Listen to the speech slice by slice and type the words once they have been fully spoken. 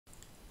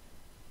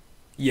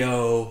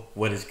Yo,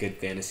 what is good,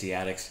 fantasy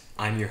addicts?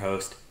 I'm your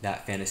host,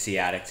 That Fantasy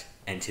Addict,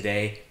 and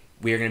today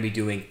we are going to be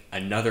doing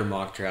another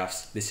mock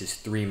drafts. This is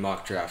 3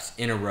 mock drafts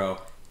in a row.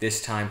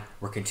 This time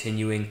we're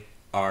continuing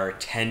our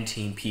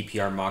 10-team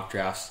PPR mock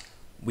drafts.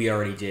 We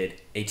already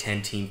did a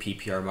 10-team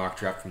PPR mock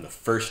draft from the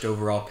first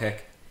overall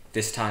pick.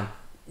 This time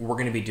we're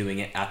going to be doing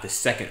it at the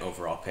second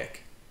overall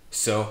pick.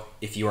 So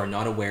if you are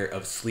not aware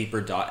of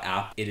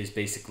sleeper.app, it is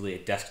basically a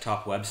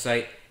desktop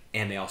website,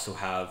 and they also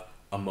have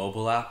a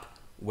mobile app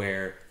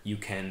where you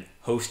can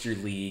host your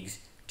leagues,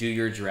 do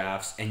your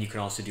drafts, and you can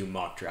also do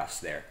mock drafts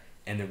there.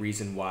 And the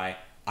reason why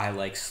I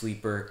like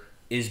Sleeper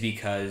is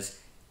because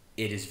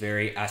it is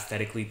very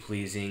aesthetically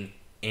pleasing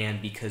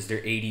and because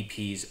their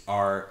ADPs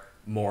are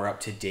more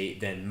up to date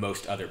than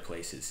most other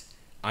places.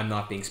 I'm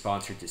not being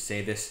sponsored to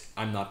say this.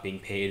 I'm not being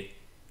paid.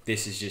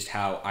 This is just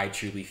how I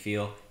truly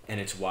feel, and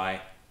it's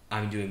why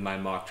I'm doing my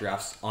mock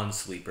drafts on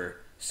Sleeper.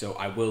 So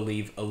I will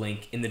leave a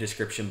link in the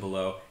description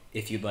below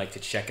if you'd like to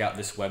check out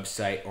this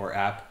website or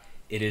app.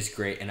 It is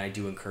great, and I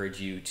do encourage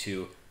you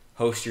to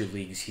host your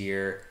leagues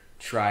here,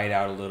 try it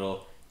out a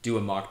little, do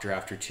a mock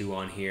draft or two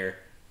on here,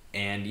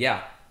 and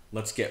yeah,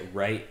 let's get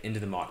right into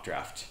the mock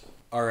draft.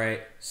 All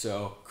right,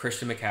 so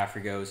Christian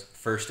McCaffrey goes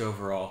first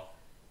overall.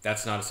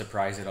 That's not a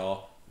surprise at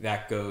all.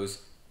 That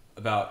goes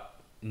about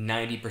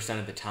 90%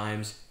 of the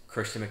times.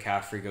 Christian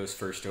McCaffrey goes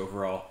first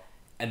overall,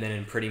 and then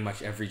in pretty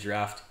much every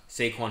draft,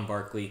 Saquon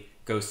Barkley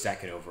goes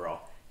second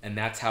overall. And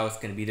that's how it's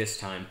going to be this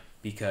time,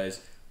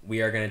 because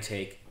we are going to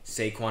take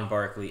Saquon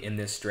Barkley in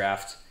this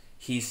draft.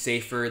 He's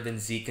safer than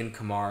Zeke and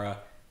Kamara.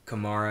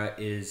 Kamara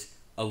is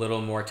a little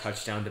more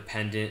touchdown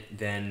dependent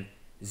than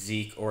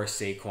Zeke or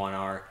Saquon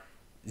are.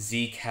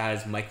 Zeke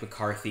has Mike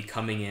McCarthy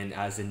coming in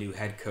as the new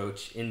head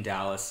coach in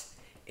Dallas,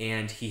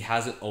 and he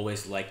hasn't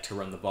always liked to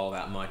run the ball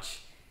that much.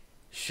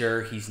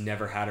 Sure, he's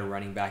never had a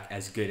running back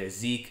as good as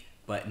Zeke,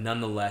 but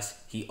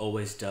nonetheless, he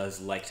always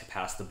does like to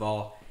pass the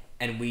ball,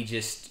 and we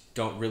just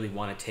don't really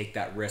want to take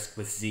that risk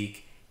with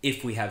Zeke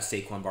if we have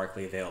Saquon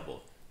Barkley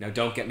available. Now,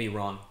 don't get me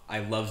wrong, I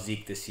love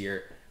Zeke this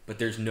year, but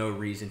there's no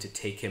reason to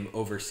take him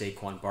over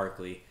Saquon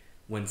Barkley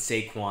when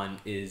Saquon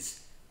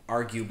is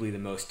arguably the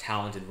most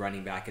talented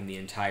running back in the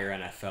entire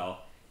NFL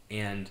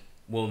and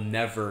will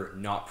never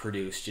not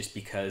produce just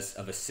because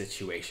of a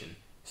situation.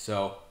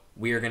 So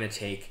we are going to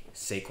take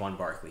Saquon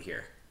Barkley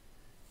here.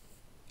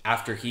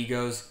 After he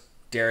goes,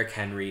 Derrick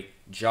Henry,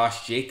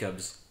 Josh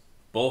Jacobs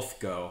both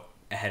go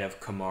ahead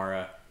of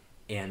Kamara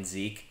and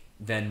Zeke.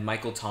 Then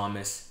Michael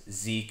Thomas,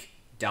 Zeke,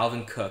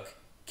 Dalvin Cook,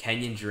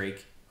 Kenyon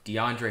Drake,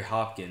 DeAndre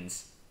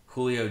Hopkins,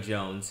 Julio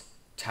Jones,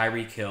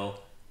 Tyreek Hill,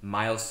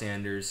 Miles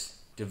Sanders,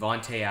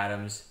 Devontae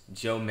Adams,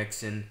 Joe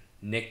Mixon,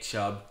 Nick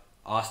Chubb,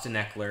 Austin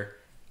Eckler,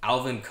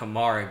 Alvin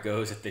Kamara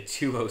goes at the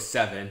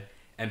 207,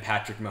 and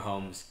Patrick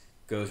Mahomes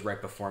goes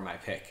right before my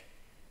pick.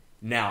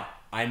 Now,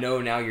 I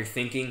know now you're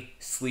thinking,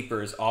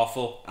 Sleeper is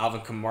awful.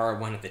 Alvin Kamara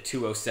went at the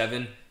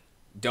 207.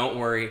 Don't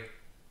worry,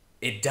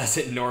 it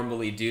doesn't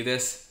normally do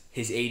this.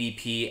 His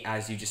ADP,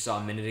 as you just saw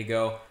a minute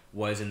ago,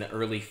 was in the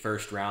early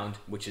first round,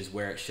 which is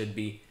where it should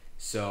be.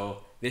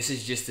 So this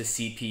is just the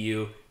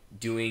CPU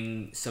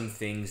doing some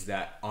things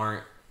that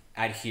aren't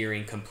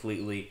adhering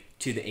completely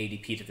to the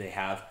ADP that they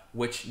have,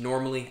 which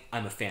normally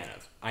I'm a fan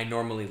of. I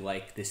normally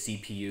like the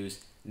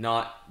CPUs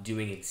not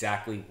doing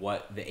exactly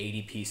what the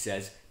ADP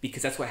says,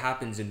 because that's what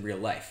happens in real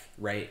life,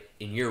 right?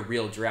 In your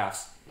real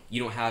drafts,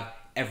 you don't have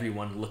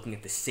everyone looking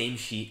at the same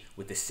sheet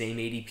with the same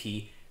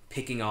ADP,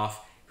 picking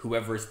off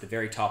whoever is at the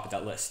very top of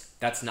that list.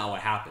 That's not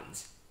what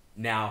happens.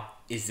 Now,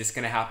 is this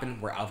going to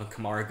happen where Alvin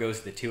Kamara goes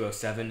to the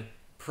 207?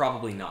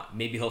 Probably not.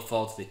 Maybe he'll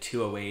fall to the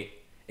 208.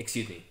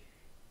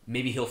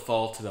 Maybe he'll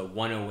fall to the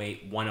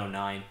 108,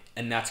 109,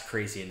 and that's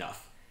crazy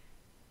enough.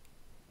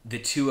 The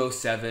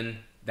 207,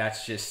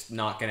 that's just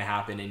not going to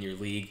happen in your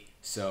league.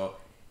 So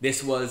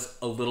this was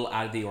a little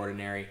out of the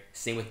ordinary.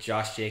 Same with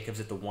Josh Jacobs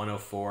at the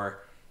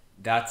 104.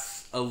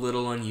 That's a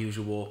little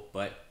unusual,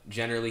 but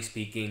generally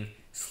speaking,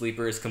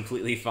 Sleeper is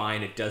completely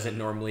fine. It doesn't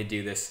normally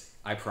do this,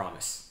 I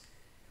promise.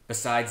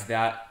 Besides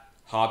that,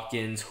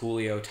 Hopkins,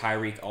 Julio,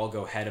 Tyreek all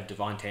go ahead of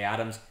Devontae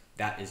Adams.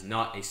 That is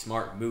not a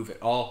smart move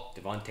at all.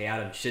 Devontae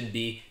Adams should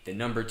be the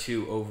number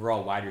 2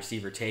 overall wide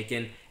receiver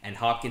taken, and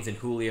Hopkins and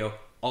Julio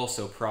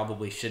also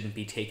probably shouldn't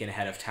be taken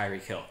ahead of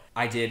Tyreek Hill.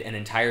 I did an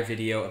entire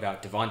video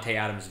about Devontae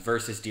Adams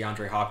versus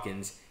DeAndre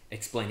Hopkins,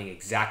 explaining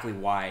exactly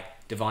why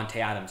Devontae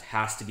Adams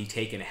has to be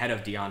taken ahead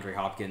of DeAndre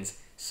Hopkins.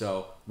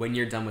 So when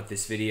you're done with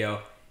this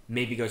video,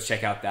 maybe go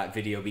check out that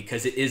video,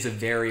 because it is a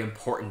very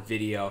important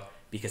video,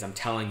 because I'm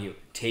telling you,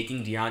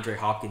 taking DeAndre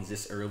Hopkins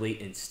this early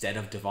instead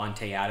of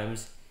Devontae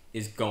Adams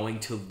is going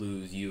to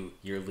lose you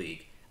your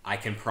league. I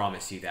can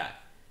promise you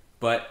that.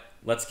 But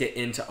let's get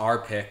into our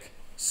pick.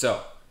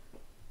 So,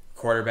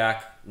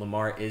 quarterback,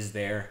 Lamar is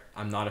there.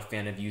 I'm not a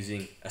fan of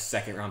using a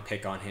second round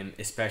pick on him,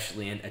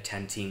 especially in a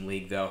 10-team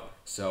league though.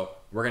 So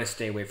we're going to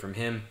stay away from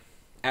him.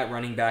 At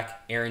running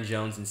back, Aaron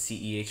Jones and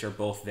CEH are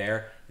both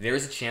there. There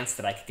is a chance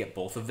that I could get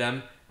both of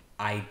them.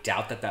 I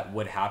doubt that that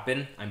would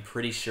happen. I'm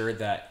pretty sure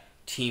that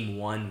Team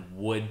 1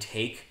 would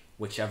take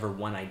whichever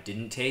one I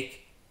didn't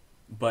take.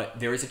 but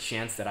there is a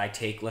chance that I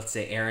take, let's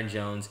say, Aaron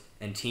Jones,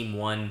 and team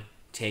one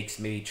takes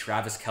maybe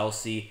Travis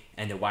Kelce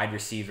and a wide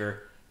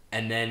receiver,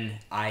 and then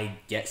I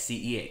get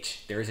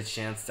CEH. There is a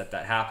chance that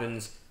that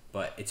happens,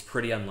 but it's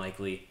pretty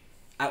unlikely.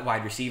 At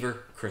wide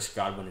receiver, Chris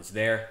Godwin is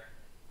there.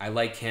 I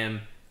like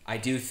him. I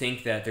do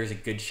think that there's a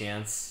good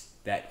chance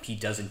that he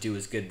doesn't do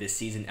as good this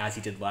season as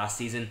he did last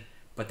season,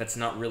 but that's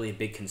not really a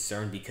big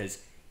concern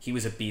because he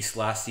was a beast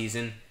last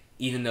season,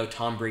 even though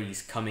Tom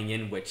Brady's coming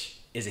in, which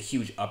is a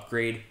huge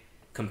upgrade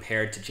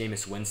compared to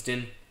Jameis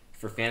Winston.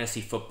 For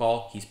fantasy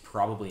football, he's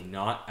probably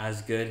not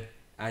as good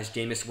as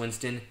Jameis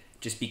Winston,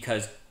 just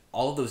because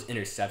all of those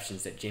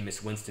interceptions that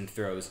Jameis Winston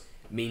throws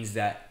means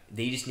that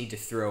they just need to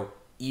throw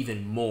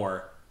even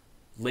more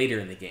later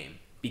in the game.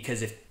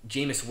 Because if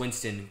Jameis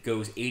Winston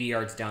goes 80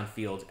 yards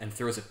downfield and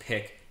throws a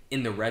pick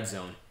in the red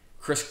zone,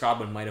 Chris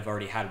Godwin might have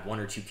already had 1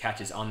 or 2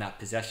 catches on that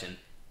possession.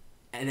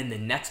 And then the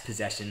next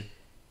possession,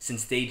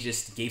 since they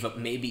just gave up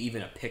maybe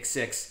even a pick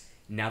six,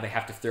 now they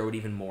have to throw it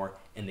even more,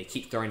 and they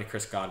keep throwing to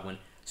Chris Godwin.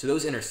 So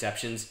those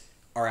interceptions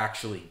are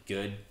actually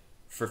good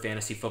for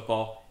fantasy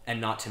football.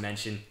 And not to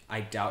mention,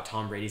 I doubt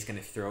Tom Brady's going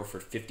to throw for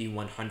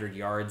 5,100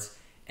 yards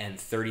and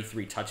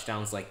 33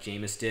 touchdowns like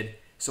Jameis did.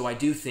 So I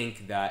do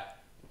think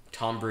that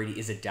Tom Brady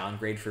is a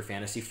downgrade for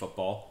fantasy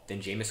football than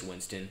Jameis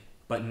Winston.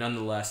 But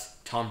nonetheless,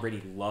 Tom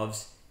Brady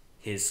loves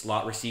his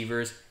slot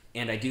receivers,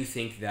 and I do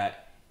think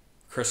that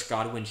Chris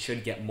Godwin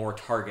should get more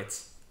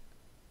targets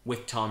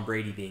with Tom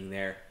Brady being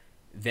there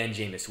than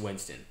Jameis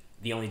Winston.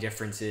 The only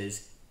difference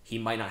is he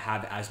might not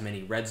have as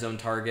many red zone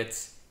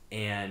targets,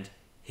 and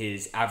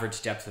his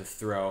average depth of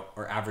throw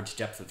or average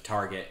depth of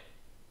target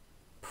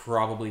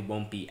probably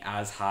won't be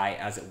as high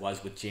as it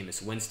was with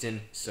Jameis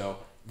Winston. So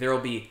there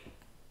will be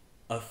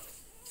a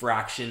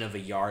fraction of a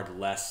yard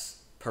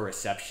less per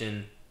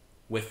reception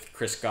with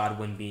Chris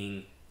Godwin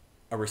being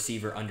a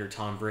receiver under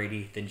Tom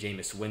Brady than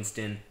Jameis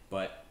Winston,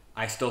 but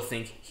I still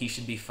think he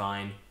should be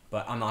fine,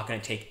 but I'm not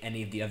going to take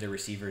any of the other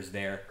receivers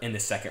there in the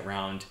second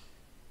round.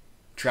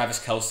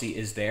 Travis Kelce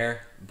is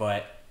there,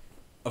 but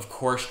of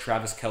course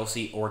Travis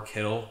Kelce or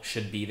Kittle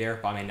should be there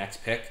by my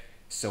next pick,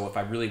 so if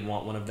I really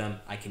want one of them,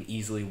 I can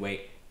easily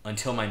wait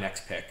until my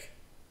next pick.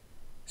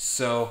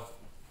 So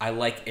I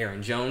like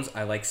Aaron Jones,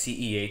 I like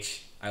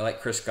CEH, I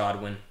like Chris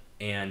Godwin,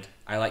 and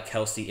I like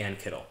Kelce and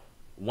Kittle.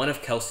 One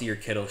of Kelce or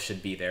Kittle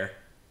should be there.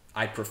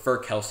 I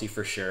prefer Kelce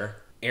for sure.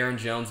 Aaron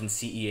Jones and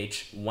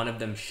CEH, one of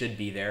them should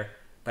be there,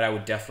 but I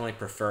would definitely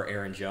prefer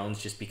Aaron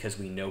Jones just because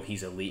we know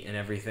he's elite and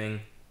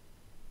everything.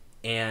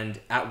 And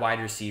at wide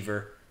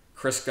receiver,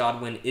 Chris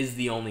Godwin is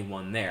the only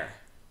one there.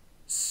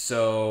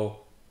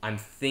 So I'm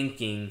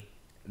thinking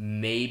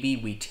maybe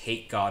we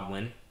take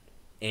Godwin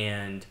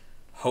and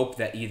hope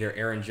that either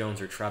Aaron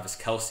Jones or Travis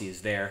Kelce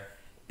is there,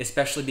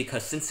 especially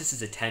because since this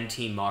is a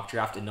 10-team mock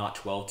draft and not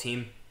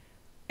 12-team,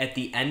 at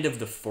the end of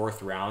the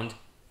 4th round,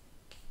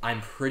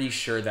 I'm pretty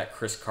sure that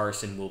Chris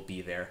Carson will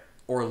be there,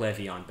 or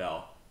Le'Veon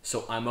Bell.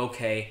 So I'm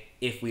okay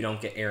if we don't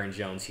get Aaron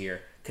Jones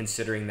here,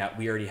 considering that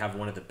we already have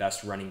one of the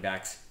best running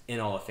backs in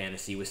all of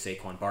fantasy with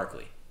Saquon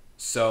Barkley.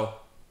 So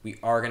we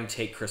are going to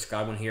take Chris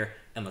Godwin here,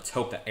 and let's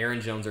hope that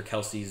Aaron Jones or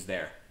Kelce is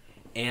there.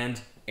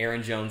 And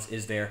Aaron Jones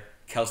is there.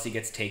 Kelce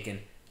gets taken.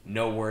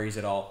 No worries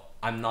at all.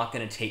 I'm not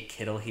going to take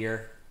Kittle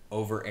here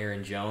over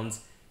Aaron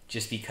Jones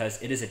just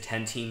because it is a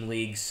 10-team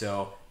league,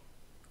 so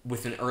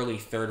with an early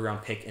 3rd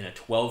round pick in a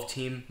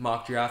 12-team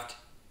mock draft,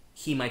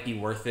 he might be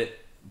worth it,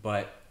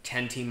 but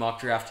 10-team mock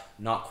draft,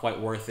 not quite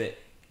worth it.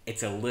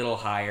 It's a little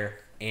higher,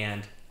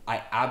 and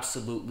I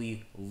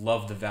absolutely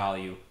love the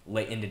value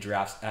late into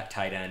drafts at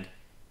tight end.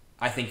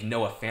 I think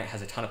Noah Fant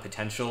has a ton of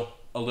potential,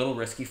 a little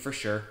risky for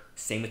sure,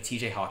 same with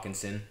TJ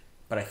Hawkinson,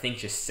 but I think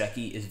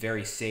Gesicki is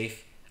very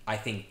safe. I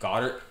think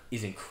Goddard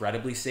is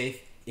incredibly safe.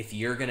 If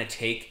you're going to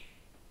take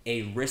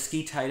a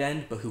risky tight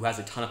end but who has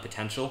a ton of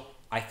potential,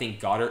 I think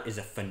Goddard is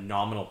a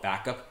phenomenal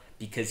backup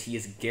because he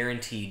is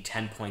guaranteed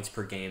 10 points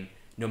per game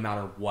no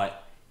matter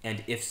what.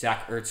 And if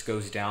Zach Ertz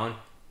goes down,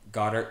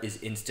 Goddard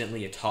is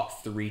instantly a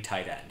top 3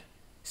 tight end.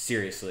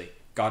 Seriously,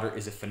 Goddard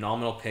is a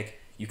phenomenal pick.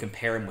 You can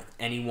pair him with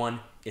anyone,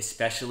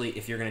 especially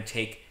if you're going to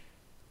take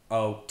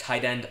a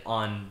tight end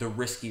on the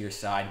riskier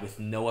side with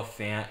Noah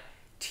Fant,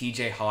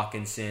 TJ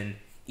Hawkinson,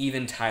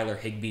 even Tyler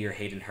Higbee or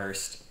Hayden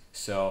Hurst.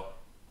 So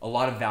a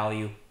lot of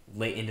value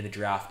late into the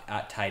draft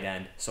at tight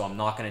end. So I'm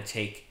not going to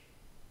take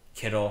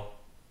Kittle.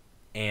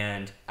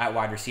 And at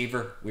wide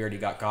receiver, we already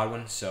got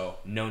Godwin, so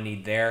no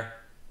need there.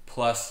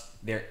 Plus,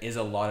 there is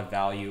a lot of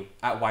value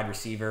at wide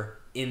receiver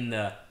in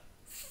the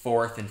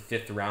 4th and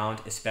 5th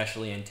round,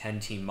 especially in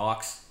 10-team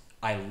mocks.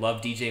 I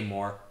love DJ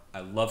Moore.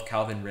 I love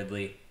Calvin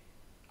Ridley.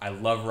 I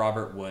love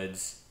Robert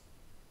Woods.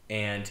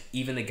 And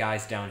even the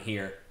guys down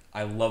here,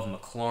 I love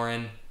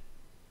McLaurin.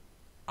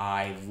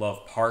 I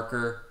love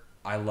Parker.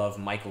 I love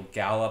Michael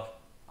Gallup.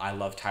 I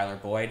love Tyler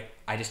Boyd.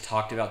 I just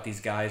talked about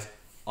these guys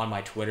on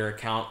my Twitter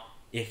account.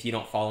 If you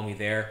don't follow me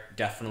there,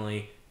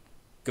 definitely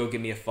go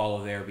give me a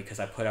follow there because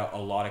I put out a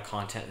lot of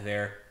content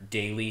there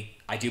daily.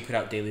 I do put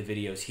out daily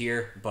videos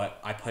here, but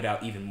I put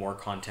out even more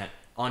content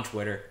on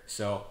Twitter.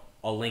 So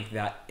I'll link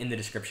that in the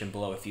description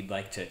below if you'd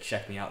like to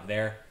check me out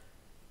there.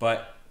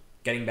 But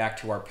getting back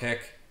to our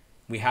pick,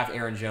 we have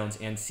Aaron Jones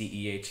and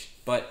CEH,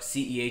 but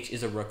CEH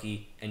is a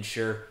rookie, and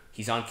sure,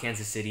 he's on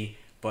Kansas City,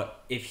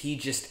 but if he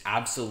just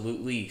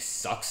absolutely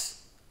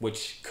sucks,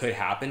 which could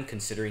happen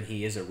considering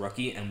he is a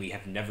rookie and we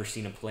have never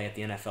seen him play at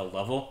the NFL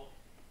level,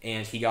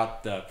 and he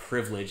got the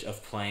privilege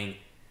of playing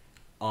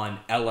on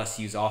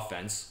LSU's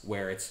offense,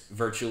 where it's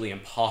virtually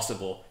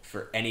impossible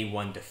for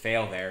anyone to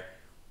fail there,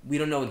 we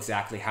don't know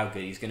exactly how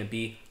good he's going to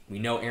be. We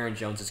know Aaron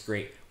Jones is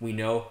great. We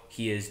know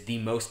he is the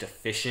most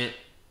efficient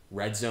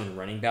red zone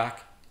running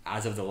back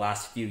as of the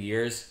last few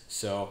years.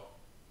 So,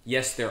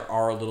 yes, there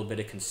are a little bit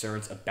of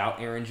concerns about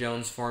Aaron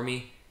Jones for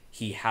me.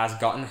 He has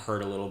gotten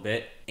hurt a little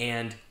bit,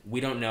 and we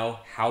don't know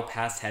how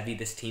pass heavy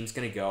this team's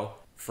going to go.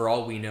 For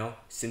all we know,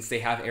 since they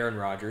have Aaron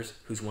Rodgers,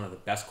 who's one of the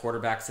best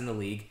quarterbacks in the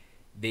league,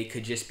 they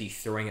could just be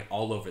throwing it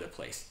all over the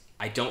place.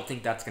 I don't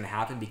think that's going to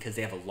happen because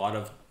they have a lot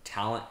of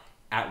talent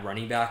at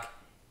running back,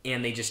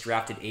 and they just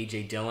drafted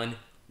A.J. Dillon,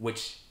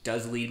 which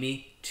does lead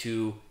me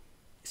to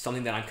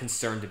something that I'm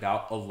concerned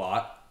about a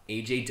lot.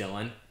 A.J.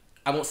 Dillon,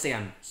 I won't say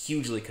I'm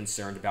hugely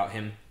concerned about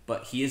him,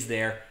 but he is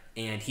there,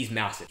 and he's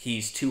massive.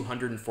 He's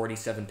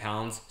 247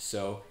 pounds,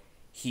 so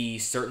he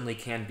certainly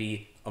can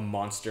be a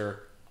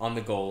monster on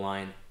the goal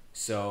line.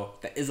 So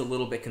that is a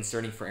little bit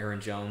concerning for Aaron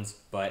Jones,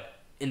 but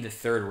in the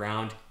third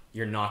round,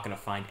 you're not going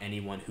to find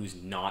anyone who's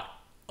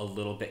not a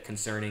little bit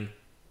concerning.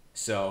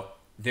 So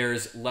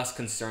there's less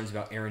concerns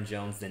about Aaron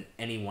Jones than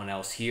anyone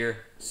else here.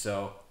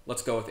 So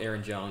let's go with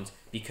Aaron Jones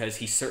because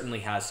he certainly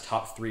has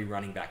top 3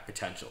 running back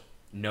potential.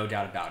 No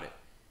doubt about it.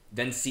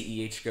 Then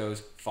CEH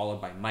goes, followed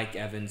by Mike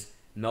Evans,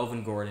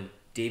 Melvin Gordon,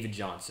 David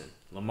Johnson,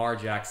 Lamar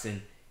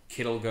Jackson,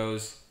 Kittle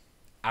goes,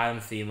 Adam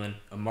Thielen,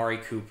 Amari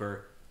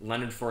Cooper,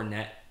 Leonard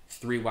Fournette.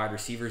 3 wide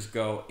receivers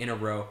go in a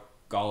row,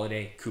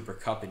 Golladay, Cooper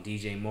Kupp, and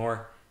DJ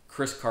Moore.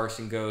 Chris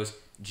Carson goes,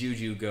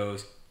 Juju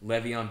goes,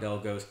 Le'Veon Bell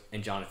goes,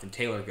 and Jonathan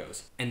Taylor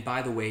goes. And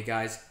by the way,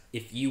 guys,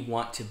 if you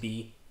want to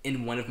be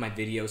in one of my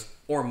videos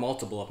or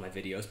multiple of my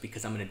videos,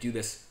 because I'm going to do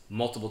this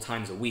multiple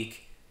times a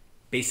week,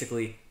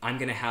 basically, I'm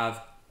going to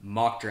have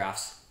mock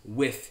drafts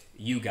with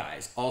you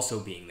guys also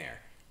being there.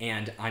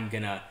 And I'm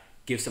going to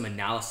give some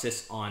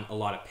analysis on a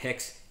lot of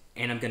picks,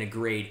 and I'm going to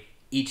grade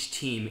each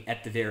team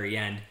at the very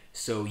end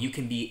so you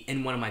can be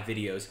in one of my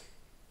videos.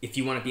 If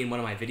you want to be in one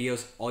of my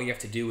videos, all you have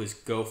to do is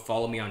go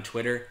follow me on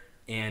Twitter,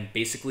 and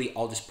basically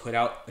I'll just put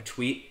out a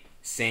tweet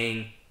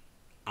saying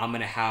I'm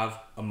going to have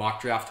a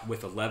mock draft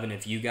with 11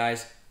 of you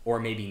guys,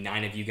 or maybe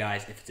 9 of you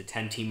guys if it's a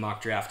 10-team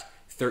mock draft,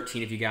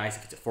 13 of you guys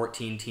if it's a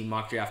 14-team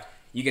mock draft.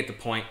 You get the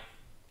point.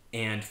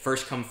 And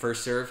first come,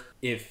 first serve.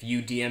 If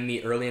you DM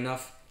me early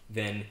enough,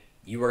 then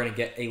you are going to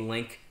get a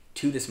link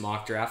to this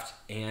mock draft,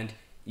 and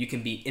you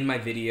can be in my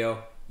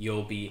video.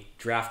 You'll be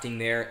drafting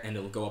there, and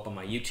it'll go up on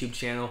my YouTube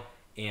channel,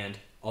 and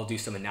I'll do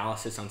some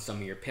analysis on some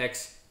of your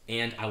picks,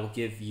 and I will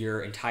give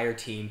your entire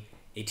team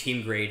a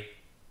team grade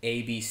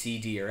A, B, C,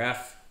 D, or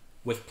F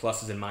with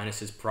pluses and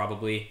minuses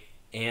probably.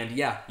 And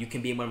yeah, you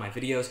can be in one of my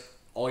videos.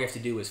 All you have to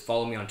do is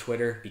follow me on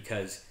Twitter,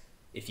 because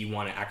if you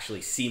want to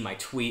actually see my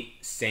tweet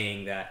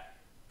saying that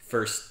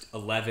first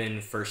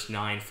 11, first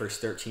 9, first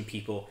 13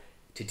 people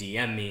to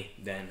DM me,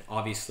 then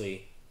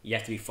obviously you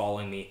have to be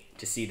following me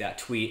to see that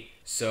tweet.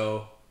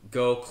 So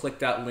go click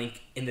that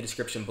link in the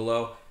description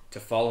below to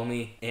follow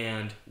me,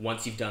 and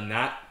once you've done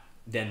that,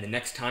 then the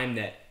next time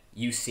that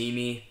you see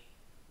me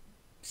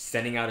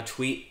sending out a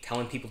tweet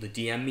telling people to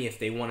DM me if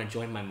they want to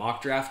join my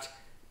mock draft,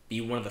 be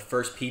one of the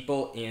first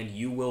people, and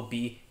you will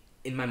be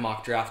in my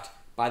mock draft.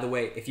 By the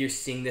way, if you're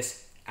seeing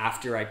this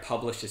after I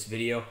publish this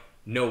video,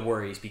 no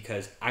worries,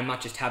 because I'm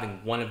not just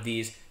having one of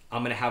these.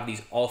 I'm going to have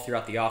these all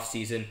throughout the off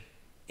season,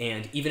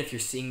 and even if you're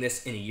seeing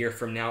this in a year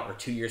from now or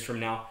 2 years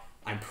from now,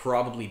 I'm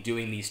probably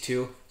doing these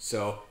too.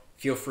 So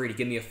feel free to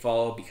give me a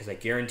follow, because I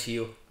guarantee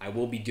you I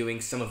will be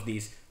doing some of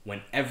these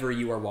whenever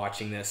you are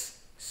watching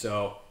this.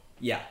 So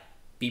yeah,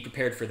 be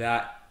prepared for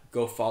that.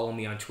 Go follow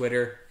me on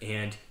Twitter,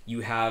 and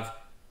you have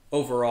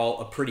overall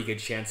a pretty good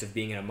chance of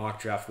being in a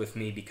mock draft with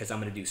me, because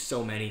I'm going to do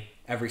so many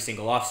every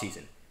single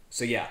offseason.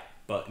 So yeah,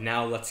 but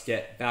now let's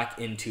get back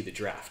into the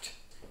draft.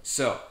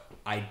 So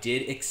I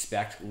did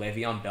expect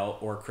Le'Veon Bell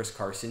or Chris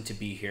Carson to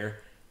be here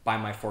by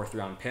my 4th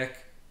round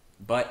pick,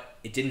 but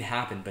it didn't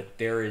happen. But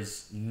there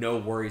is no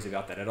worries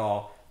about that at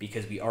all,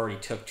 because we already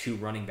took 2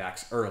 running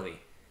backs early.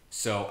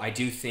 So I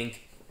do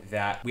think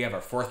that we have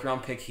our 4th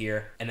round pick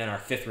here, and then our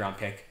 5th round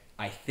pick.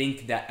 I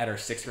think that at our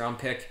 6th round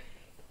pick,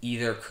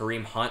 either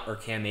Kareem Hunt or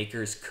Cam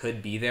Akers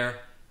could be there.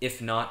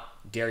 If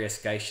not,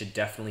 Darius Geis should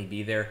definitely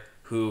be there,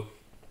 who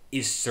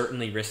is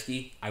certainly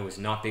risky. I was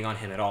not big on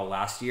him at all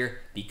last year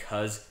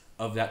because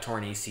of that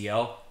torn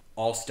ACL.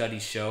 All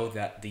studies show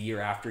that the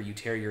year after you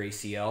tear your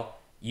ACL,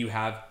 you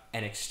have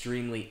an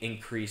extremely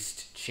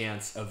increased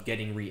chance of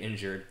getting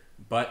re-injured,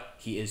 but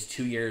he is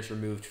 2 years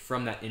removed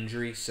from that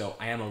injury, so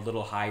I am a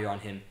little higher on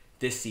him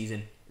this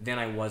season than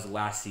I was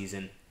last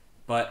season,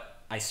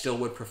 but I still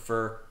would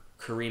prefer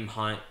Kareem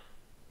Hunt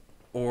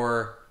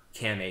or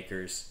Cam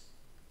Akers.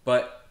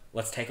 But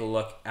let's take a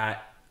look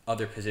at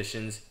other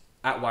positions.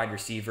 At wide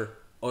receiver,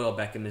 Odell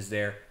Beckham is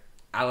there.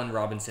 Allen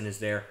Robinson is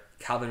there.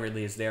 Calvin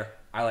Ridley is there.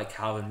 I like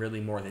Calvin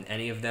Ridley more than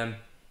any of them.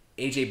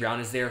 A.J. Brown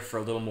is there for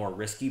a little more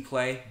risky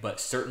play, but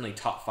certainly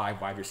top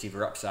 5 wide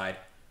receiver upside.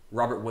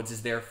 Robert Woods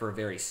is there for a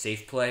very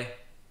safe play.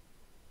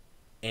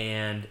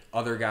 And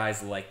other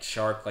guys like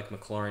Chark, like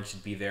McLaurin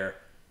should be there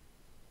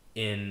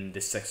in the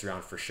 6th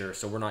round for sure.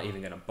 So we're not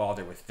even going to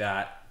bother with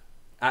that.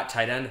 At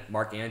tight end,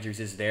 Mark Andrews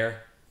is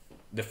there.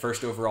 The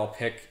first overall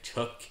pick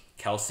took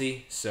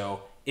Kelsey.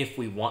 So if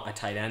we want a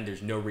tight end,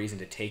 there's no reason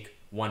to take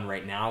one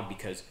right now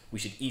because we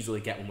should easily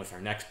get one with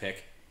our next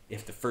pick.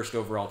 If the first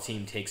overall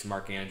team takes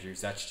Mark Andrews,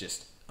 that's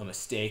just a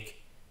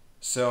mistake.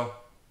 So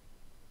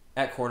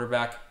at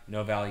quarterback,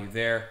 no value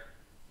there.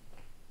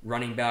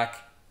 Running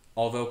back,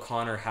 although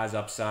Connor has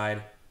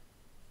upside,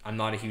 I'm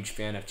not a huge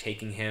fan of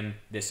taking him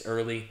this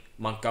early.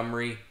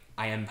 Montgomery,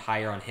 I am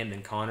higher on him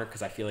than Connor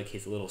because I feel like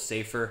he's a little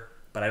safer,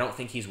 but I don't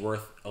think he's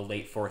worth a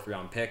late 4th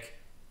round pick.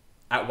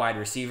 At wide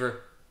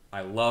receiver,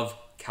 I love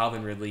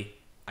Calvin Ridley.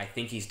 I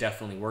think he's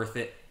definitely worth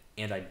it,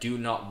 and I do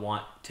not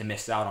want to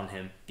miss out on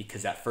him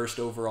because that first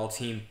overall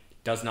team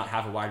does not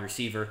have a wide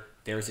receiver.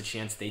 There's a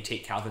chance they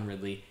take Calvin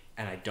Ridley,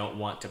 and I don't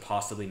want to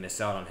possibly miss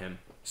out on him.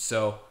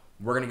 So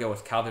we're going to go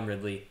with Calvin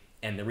Ridley,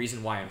 and the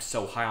reason why I'm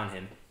so high on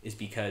him is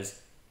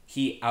because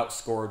he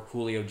outscored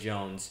Julio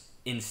Jones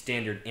in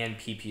standard and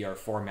PPR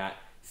format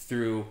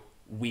through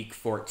week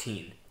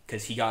 14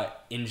 because he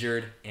got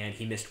injured and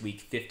he missed week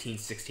 15,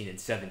 16, and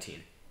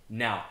 17.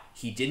 Now,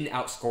 he didn't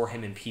outscore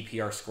him in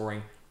PPR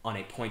scoring on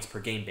a points per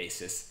game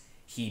basis.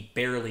 He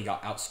barely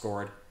got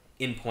outscored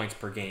in points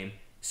per game.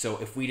 So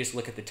if we just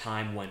look at the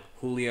time when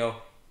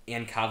Julio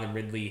and Calvin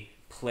Ridley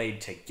played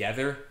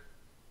together,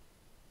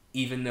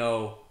 even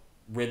though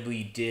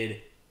Ridley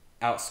did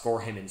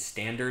outscore him in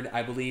standard,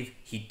 I believe,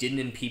 he didn't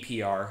in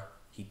PPR.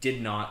 He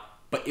did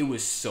not, but it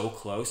was so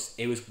close.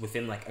 It was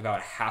within like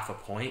about half a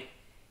point.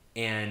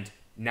 And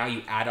now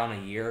you add on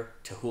a year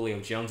to Julio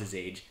Jones's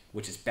age,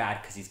 which is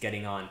bad because he's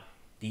getting on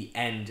the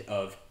end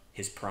of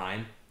his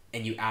prime,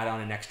 and you add on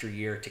an extra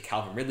year to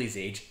Calvin Ridley's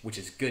age, which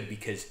is good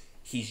because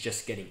he's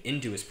just getting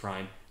into his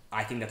prime.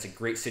 I think that's a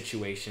great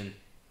situation,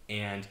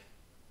 and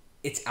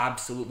it's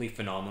absolutely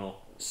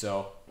phenomenal.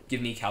 So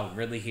give me Calvin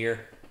Ridley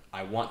here.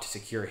 I want to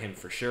secure him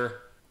for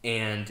sure.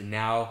 And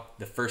now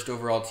the first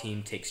overall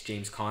team takes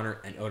James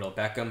Conner and Odell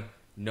Beckham.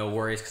 No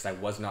worries because I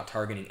was not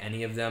targeting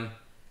any of them.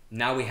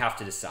 Now we have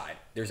to decide.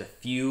 There's a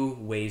few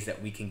ways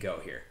that we can go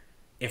here.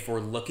 If we're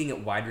looking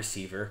at wide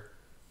receiver,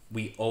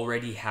 we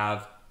already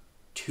have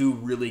 2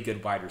 really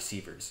good wide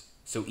receivers.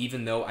 So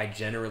even though I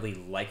generally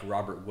like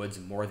Robert Woods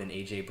more than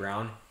A.J.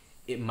 Brown,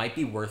 it might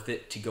be worth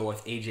it to go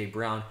with A.J.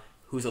 Brown,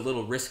 who's a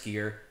little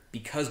riskier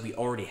because we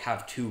already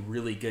have 2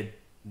 really good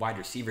wide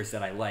receivers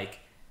that I like,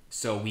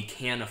 so we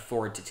can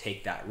afford to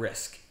take that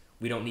risk.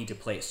 We don't need to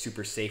play it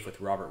super safe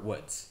with Robert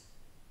Woods.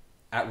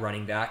 At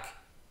running back,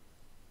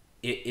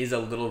 it is a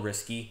little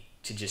risky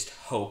to just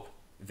hope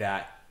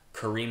that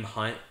Kareem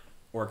Hunt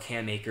or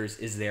Cam Akers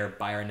is there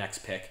by our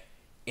next pick.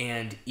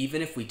 And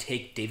even if we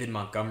take David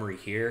Montgomery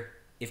here,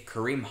 if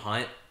Kareem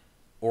Hunt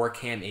or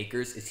Cam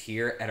Akers is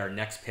here at our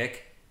next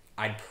pick,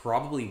 I'd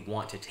probably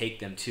want to take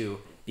them too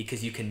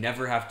because you can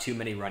never have too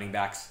many running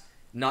backs.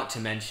 Not to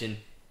mention,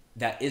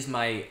 that is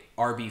my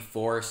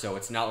RB4, so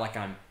it's not like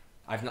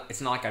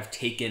I've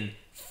taken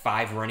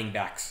 5 running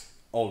backs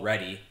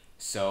already.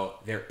 So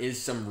there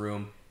is some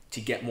room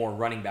to get more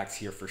running backs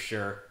here for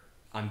sure.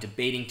 I'm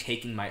debating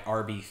taking my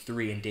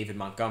RB3 in David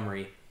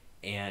Montgomery,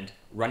 and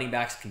running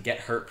backs can get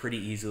hurt pretty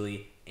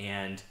easily,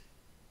 and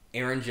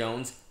Aaron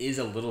Jones is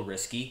a little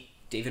risky.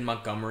 David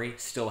Montgomery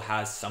still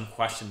has some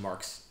question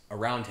marks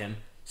around him,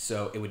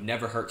 so it would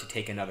never hurt to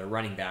take another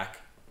running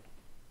back.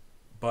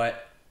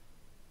 But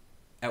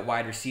at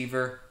wide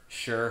receiver,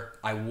 sure,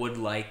 I would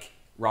like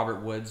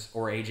Robert Woods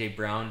or A.J.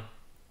 Brown,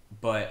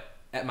 but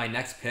at my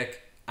next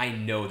pick, I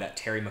know that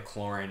Terry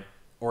McLaurin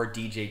or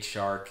DJ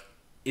Chark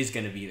is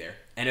going to be there.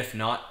 And if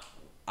not,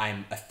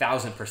 I'm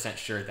 1,000%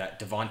 sure that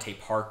Devontae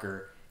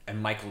Parker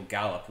and Michael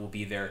Gallup will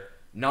be there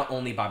not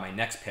only by my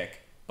next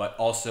pick, but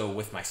also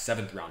with my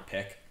 7th round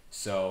pick.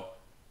 So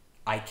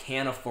I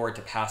can afford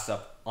to pass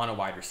up on a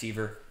wide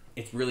receiver.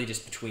 It's really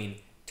just between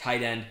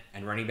tight end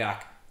and running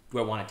back. Do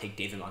I want to take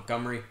David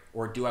Montgomery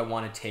or do I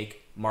want to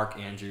take Mark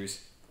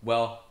Andrews?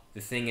 Well,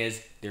 the thing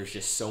is, there's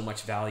just so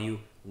much value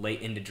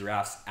late into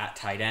drafts at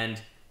tight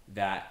end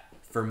that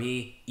for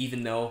me,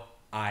 even though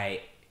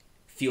I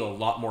feel a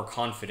lot more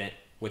confident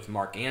with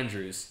Mark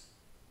Andrews,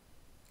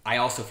 I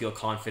also feel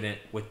confident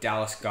with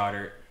Dallas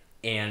Goedert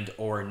and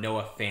or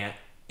Noah Fant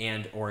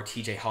and or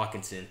TJ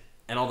Hawkinson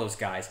and all those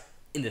guys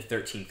in the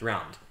 13th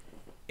round.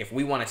 If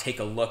we want to take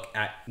a look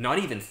at not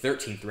even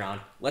 13th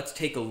round, let's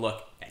take a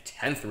look at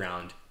 10th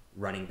round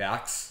running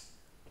backs.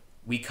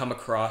 We come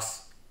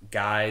across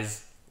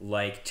guys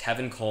like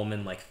Tevin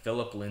Coleman, like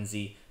Phillip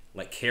Lindsay,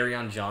 like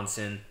Kerryon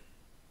Johnson.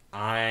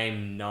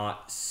 I'm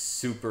not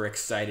super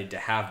excited to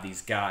have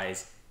these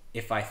guys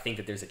if I think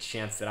that there's a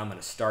chance that I'm going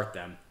to start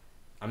them.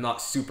 I'm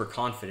not super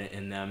confident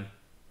in them.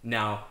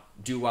 Now,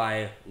 do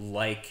I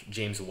like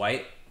James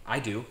White? I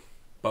do.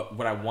 But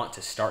would I want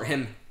to start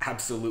him?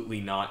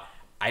 Absolutely not.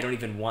 I don't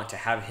even want to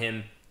have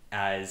him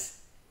as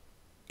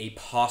a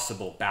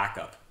possible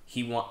backup.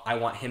 I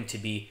want him to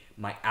be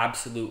my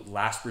absolute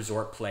last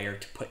resort player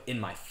to put in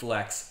my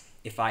flex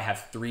if I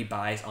have 3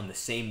 buys on the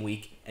same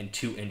week and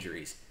 2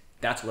 injuries.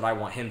 That's what I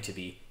want him to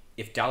be.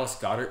 If Dallas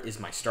Goedert is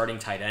my starting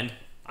tight end,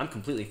 I'm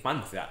completely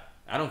fine with that.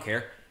 I don't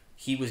care.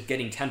 He was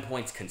getting 10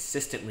 points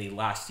consistently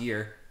last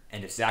year,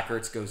 and if Zach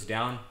Ertz goes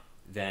down,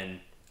 then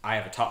I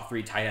have a top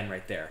 3 tight end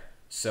right there.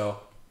 So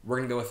we're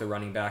going to go with the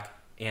running back,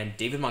 and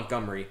David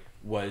Montgomery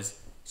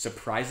was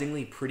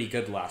surprisingly pretty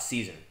good last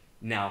season.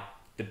 Now,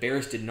 the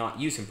Bears did not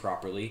use him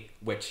properly,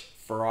 which,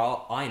 for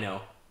all I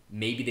know,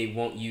 maybe they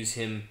won't use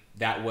him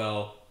that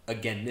well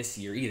again this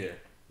year either.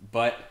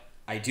 But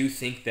I do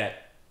think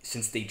that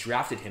since they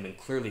drafted him and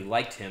clearly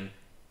liked him,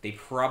 they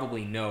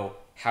probably know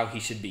how he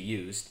should be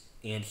used,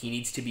 and he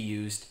needs to be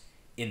used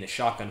in the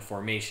shotgun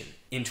formation.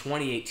 In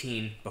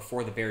 2018,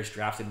 before the Bears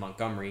drafted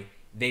Montgomery,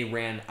 they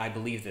ran, I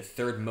believe, the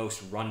 3rd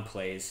most run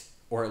plays,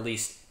 or at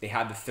least they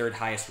had the 3rd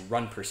highest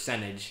run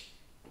percentage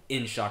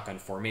in shotgun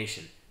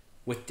formation.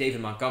 With David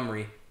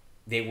Montgomery,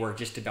 they were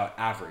just about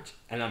average,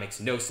 and that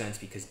makes no sense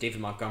because David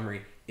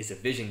Montgomery is a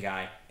vision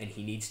guy and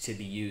he needs to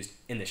be used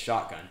in the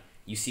shotgun.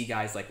 You see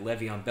guys like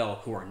Le'Veon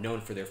Bell who are known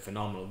for their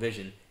phenomenal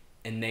vision,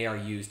 and they are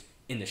used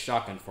in the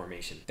shotgun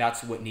formation.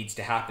 That's what needs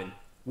to happen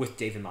with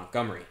David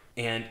Montgomery.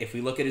 And if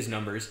we look at his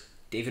numbers,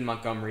 David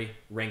Montgomery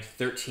ranked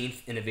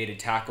 13th in evaded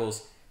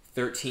tackles,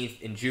 13th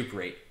in juke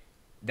rate.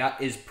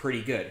 That is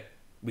pretty good.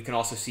 We can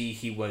also see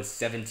he was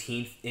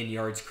 17th in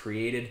yards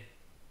created.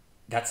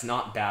 That's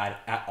not bad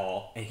at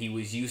all, and he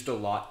was used a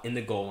lot in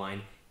the goal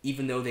line,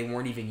 even though they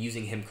weren't even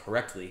using him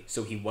correctly,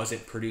 so he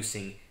wasn't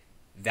producing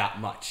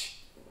that much.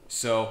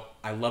 So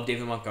I love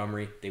David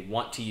Montgomery. They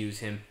want to use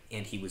him,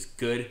 and he was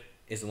good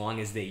as long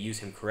as they use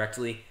him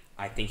correctly.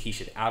 I think he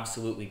should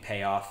absolutely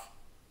pay off.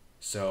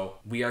 So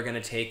we are going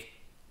to take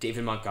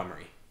David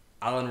Montgomery.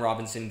 Allen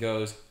Robinson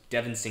goes,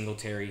 Devin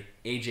Singletary,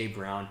 A.J.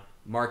 Brown,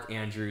 Mark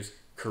Andrews,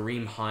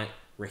 Kareem Hunt,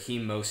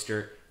 Raheem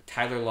Mostert,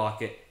 Tyler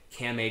Lockett,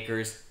 Cam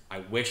Akers. I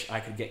wish I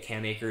could get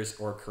Cam Akers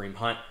or Kareem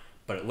Hunt,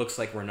 but it looks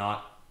like we're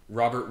not.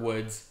 Robert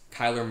Woods,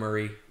 Kyler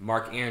Murray,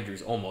 Mark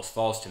Andrews almost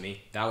falls to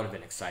me. That would have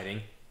been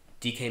exciting.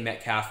 DK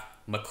Metcalf,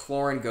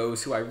 McLaurin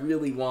goes, who I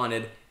really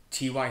wanted,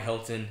 T.Y.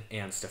 Hilton,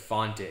 and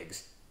Stephon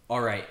Diggs.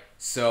 All right,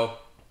 so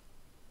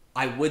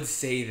I would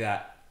say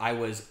that I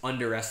was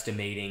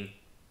underestimating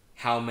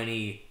how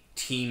many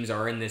teams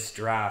are in this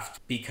draft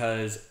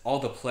because all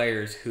the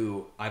players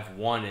who I've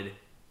wanted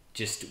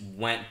just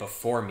went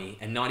before me,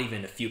 and not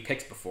even a few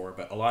picks before,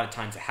 but a lot of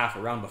times a half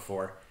a round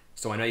before.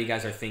 So I know you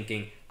guys are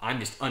thinking I'm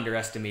just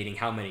underestimating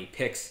how many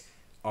picks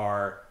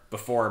are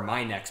before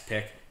my next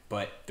pick,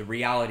 but the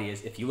reality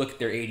is if you look at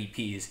their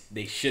ADPs,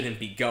 they shouldn't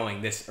be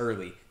going this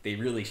early. They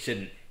really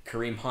shouldn't.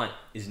 Kareem Hunt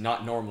is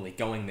not normally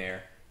going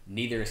there.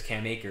 Neither is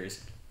Cam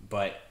Akers,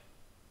 but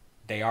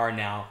they are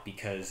now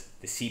because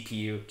the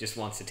CPU just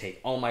wants to take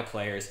all my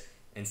players,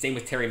 and same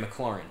with Terry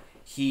McLaurin.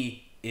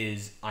 He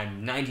is,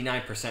 I'm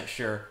 99%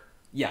 sure,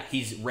 yeah,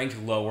 he's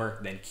ranked lower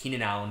than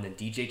Keenan Allen, than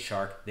DJ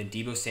Chark, than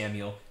Deebo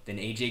Samuel, than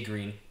AJ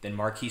Green, than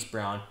Marquise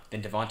Brown,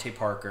 than Devontae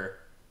Parker,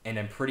 and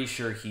I'm pretty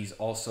sure he's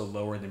also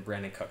lower than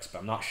Brandon Cooks, but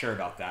I'm not sure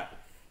about that.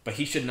 But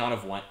he should not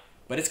have won.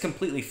 But it's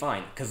completely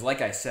fine, because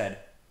like I said,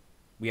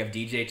 we have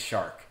DJ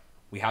Chark,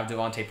 we have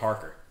Devontae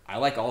Parker. I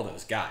like all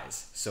those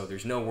guys, so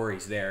there's no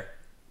worries there.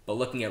 But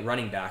looking at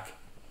running back,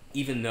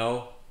 even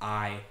though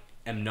I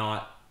am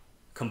not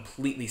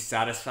completely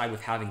satisfied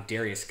with having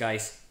Darius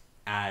Geis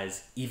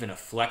as even a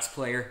flex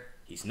player,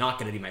 he's not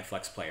going to be my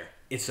flex player.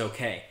 It's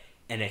okay.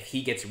 And if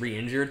he gets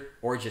re-injured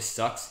or just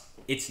sucks,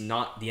 it's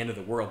not the end of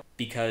the world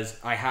because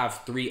I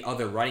have 3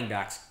 other running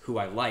backs who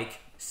I like,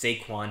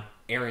 Saquon,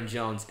 Aaron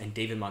Jones, and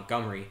David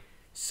Montgomery.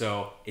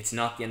 So it's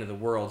not the end of the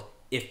world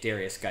if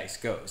Darius Geis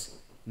goes.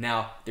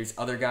 Now, there's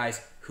other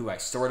guys who I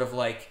sort of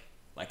like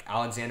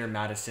Alexander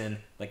Madison,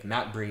 like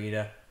Matt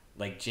Breida,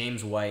 like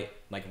James White,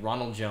 like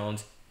Ronald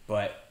Jones,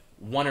 but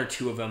 1 or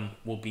 2 of them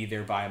will be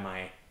there by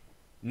my,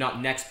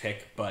 not next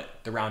pick, but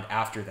the round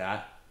after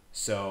that,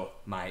 so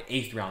my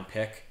 8th round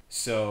pick.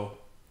 So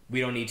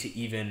we don't need to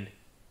even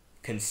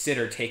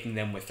consider taking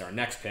them with our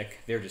next pick.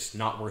 They're just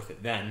not worth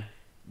it then.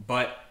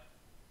 But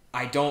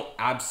I don't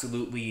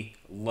absolutely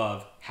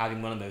love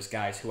having one of those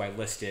guys who I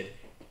listed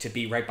to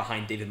be right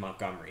behind David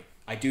Montgomery.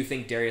 I do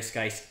think Darius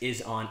Geis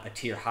is on a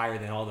tier higher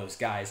than all those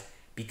guys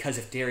because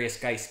if Darius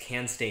Geis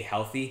can stay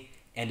healthy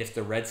and if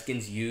the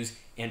Redskins use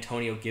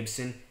Antonio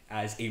Gibson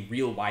as a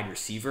real wide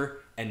receiver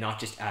and not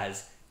just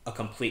as a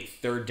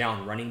complete 3rd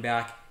down running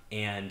back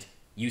and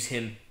use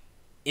him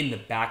in the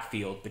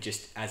backfield but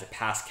just as a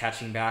pass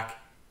catching back,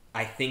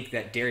 I think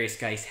that Darius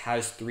Geis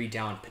has 3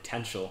 down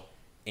potential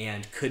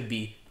and could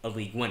be a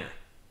league winner.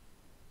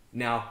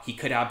 Now, he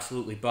could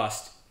absolutely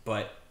bust,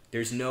 but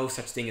there's no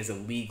such thing as a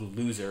league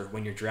loser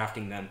when you're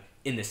drafting them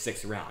in the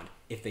 6th round.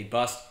 If they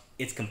bust,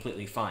 it's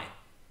completely fine.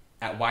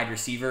 At wide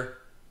receiver,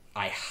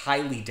 I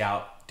highly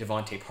doubt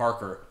Devontae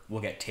Parker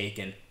will get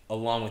taken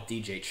along with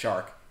DJ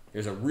Chark.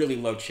 There's a really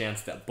low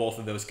chance that both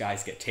of those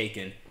guys get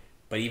taken.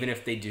 But even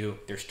if they do,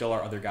 there still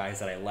are other guys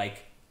that I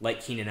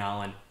like Keenan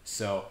Allen.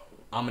 So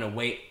I'm going to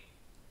wait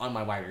on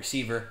my wide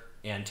receiver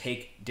and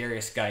take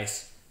Darius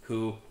Geis,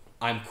 who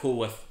I'm cool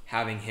with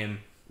having him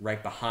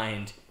right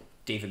behind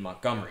David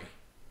Montgomery.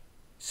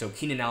 So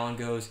Keenan Allen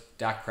goes,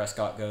 Dak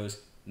Prescott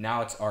goes.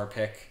 Now it's our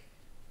pick.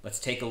 Let's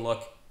take a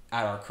look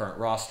at our current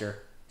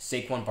roster.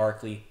 Saquon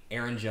Barkley,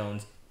 Aaron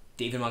Jones,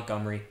 David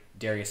Montgomery,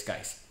 Darius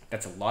Geis.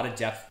 That's a lot of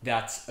depth.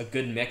 That's a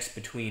good mix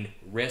between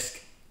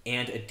risk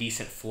and a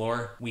decent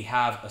floor. We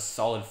have a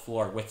solid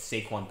floor with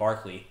Saquon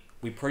Barkley.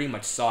 We pretty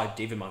much saw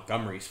David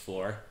Montgomery's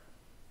floor,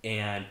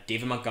 and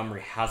David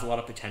Montgomery has a lot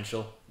of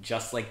potential,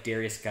 just like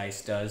Darius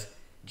Geis does,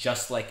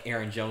 just like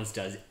Aaron Jones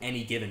does.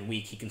 Any given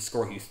week, he can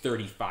score you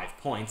 35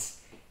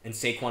 points. And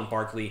Saquon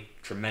Barkley,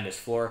 tremendous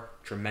floor,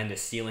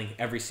 tremendous ceiling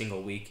every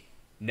single week.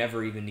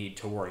 Never even need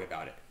to worry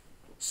about it.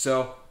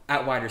 So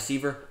at wide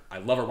receiver, I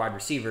love our wide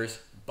receivers,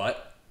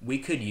 but we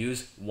could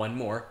use one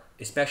more,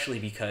 especially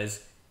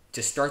because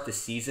to start the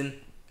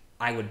season,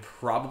 I would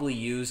probably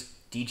use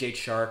DJ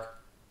Chark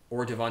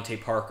or Devontae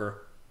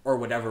Parker or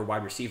whatever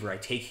wide receiver I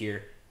take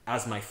here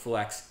as my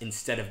flex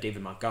instead of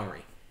David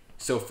Montgomery.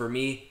 So for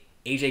me,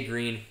 AJ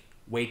Green,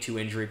 way too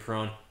injury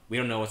prone. We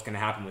don't know what's going to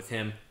happen with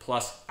him.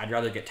 Plus, I'd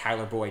rather get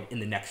Tyler Boyd in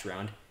the next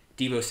round.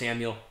 Deebo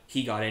Samuel,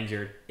 he got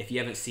injured. If you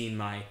haven't seen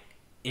my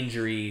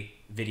injury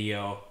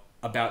video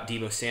about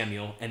Deebo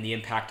Samuel and the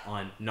impact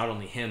on not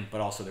only him, but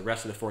also the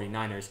rest of the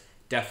 49ers,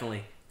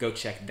 definitely go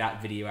check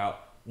that video out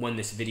when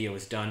this video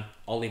is done.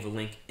 I'll leave a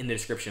link in the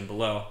description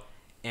below.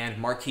 And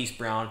Marquise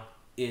Brown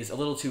is a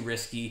little too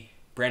risky.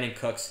 Brandon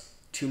Cooks,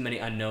 too many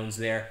unknowns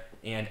there.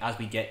 And as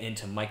we get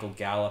into Michael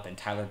Gallup and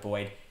Tyler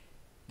Boyd,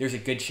 there's a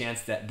good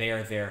chance that they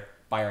are there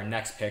by our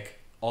next pick,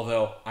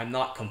 although I'm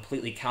not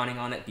completely counting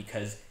on it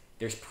because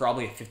there's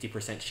probably a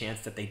 50%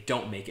 chance that they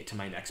don't make it to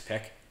my next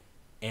pick.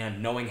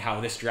 And knowing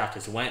how this draft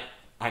has went,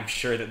 I'm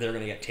sure that they're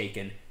going to get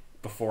taken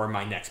before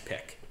my next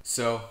pick.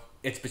 So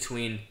it's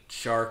between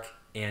Chark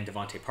and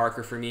Devontae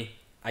Parker for me.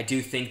 I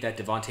do think that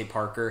Devontae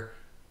Parker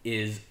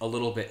is a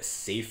little bit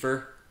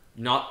safer,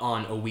 not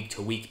on a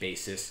week-to-week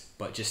basis,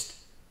 but just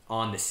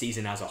on the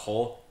season as a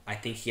whole. I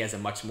think he has a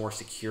much more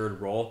secured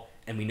role,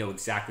 and we know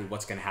exactly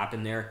what's going to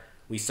happen there.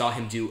 We saw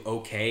him do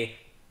okay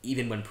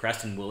even when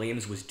Preston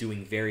Williams was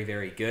doing very,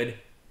 very good.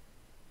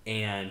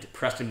 And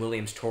Preston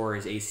Williams tore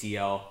his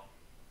ACL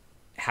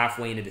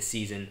halfway into the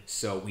season,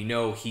 so we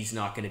know he's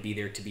not going to be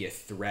there to be a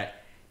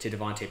threat to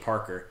Devontae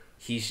Parker.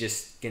 He's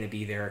just going to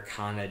be there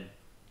kind of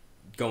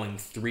going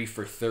 3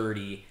 for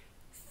 30,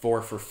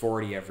 4 for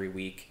 40 every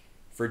week.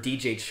 For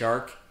DJ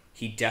Chark,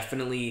 he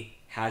definitely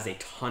has a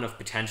ton of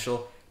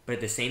potential, but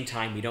at the same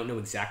time, we don't know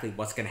exactly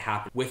what's going to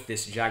happen with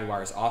this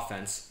Jaguars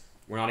offense.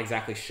 We're not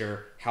exactly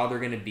sure how they're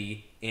going to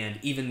be, and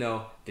even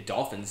though the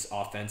Dolphins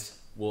offense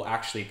will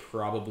actually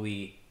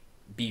probably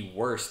be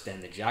worse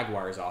than the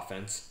Jaguars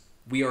offense,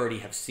 we already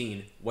have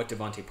seen what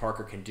Devontae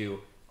Parker can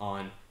do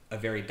on a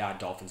very bad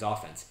Dolphins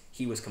offense.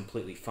 He was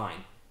completely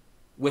fine.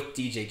 With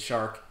DJ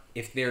Chark,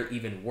 if they're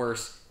even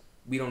worse,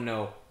 we don't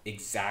know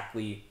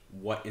exactly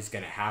what is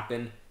going to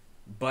happen,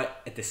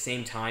 but at the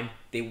same time,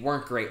 they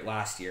weren't great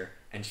last year,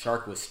 and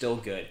Chark was still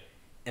good,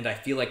 and I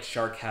feel like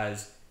Chark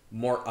has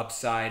more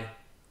upside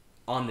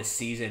on the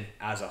season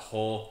as a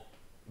whole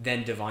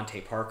than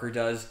Devontae Parker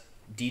does.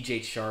 DJ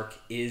Chark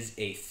is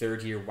a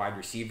third-year wide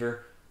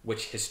receiver,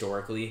 which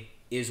historically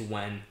is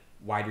when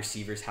wide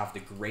receivers have the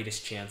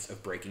greatest chance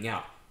of breaking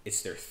out.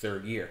 It's their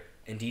third year,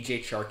 and DJ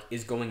Chark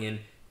is going in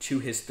to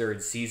his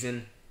third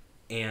season,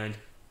 and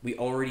we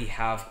already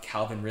have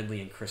Calvin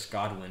Ridley and Chris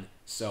Godwin,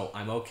 so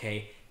I'm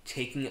okay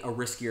taking a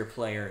riskier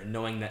player,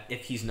 knowing that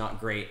if he's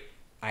not great,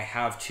 I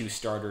have two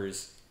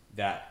starters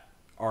that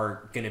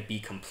are going to be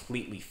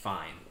completely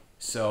fine.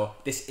 So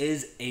this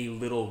is a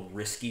little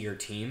riskier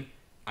team.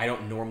 I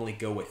don't normally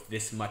go with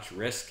this much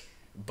risk,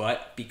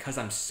 but because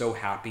I'm so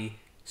happy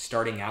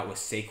starting out with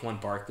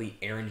Saquon Barkley,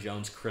 Aaron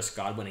Jones, Chris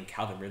Godwin, and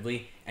Calvin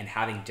Ridley, and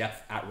having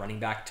depth at running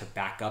back to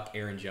back up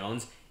Aaron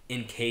Jones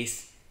in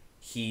case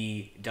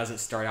he doesn't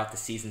start out the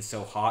season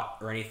so hot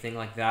or anything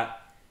like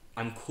that,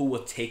 I'm cool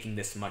with taking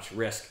this much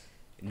risk,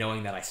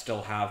 knowing that I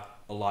still have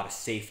a lot of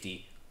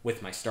safety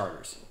with my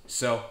starters.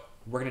 So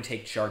we're going to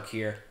take Chark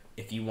here.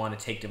 If you want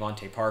to take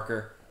Devontae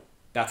Parker,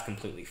 that's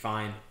completely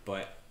fine,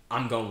 but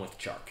I'm going with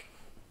Chark.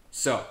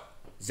 So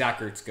Zach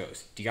Ertz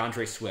goes,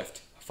 DeAndre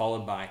Swift,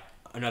 followed by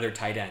another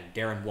tight end,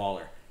 Darren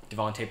Waller.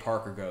 Devontae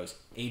Parker goes,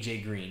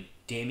 AJ Green,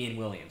 Damian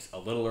Williams, a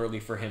little early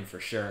for him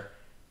for sure.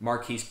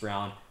 Marquise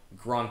Brown,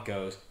 Gronk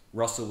goes,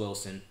 Russell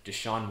Wilson,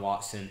 Deshaun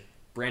Watson,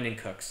 Brandon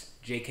Cooks,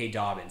 J.K.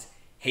 Dobbins.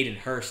 Hayden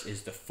Hurst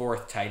is the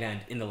fourth tight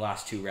end in the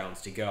last 2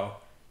 rounds to go.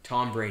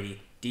 Tom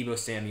Brady, Deebo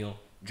Samuel,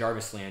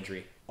 Jarvis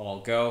Landry, all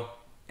go.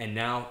 And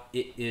now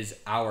it is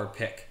our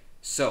pick.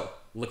 So,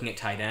 looking at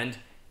tight end,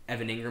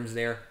 Evan Ingram's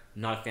there.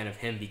 Not a fan of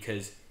him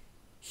because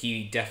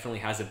he definitely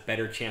has a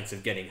better chance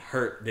of getting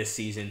hurt this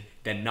season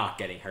than not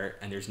getting hurt,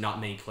 and there's not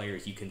many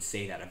players you can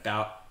say that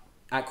about.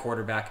 At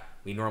quarterback,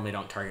 we normally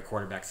don't target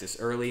quarterbacks this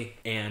early,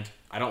 and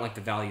I don't like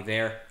the value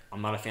there.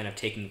 I'm not a fan of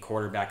taking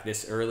quarterback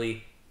this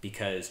early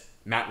because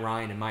Matt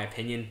Ryan, in my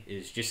opinion,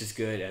 is just as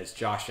good as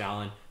Josh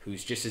Allen,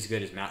 who's just as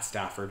good as Matt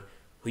Stafford,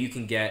 who you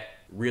can get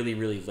really,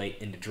 really late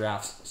into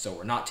drafts, so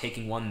we're not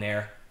taking one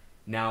there.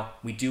 Now,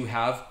 we do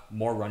have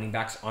more running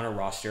backs on our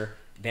roster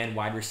than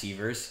wide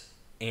receivers,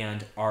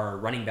 and our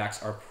running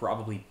backs are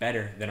probably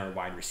better than our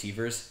wide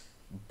receivers,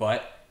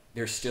 but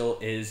there still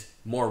is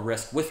more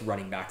risk with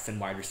running backs than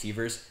wide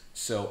receivers.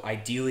 So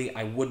ideally,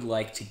 I would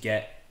like to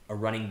get a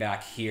running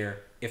back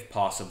here if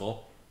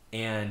possible.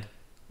 And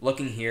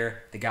looking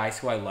here, the guys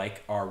who I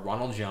like are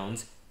Ronald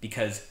Jones,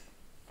 because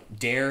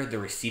Dare, the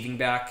receiving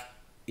back,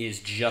 is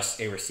just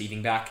a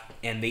receiving back,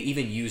 and they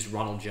even used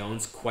Ronald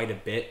Jones quite a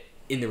bit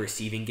in the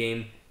receiving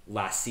game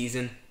last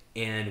season.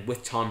 And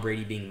with Tom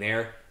Brady being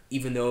there,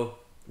 even though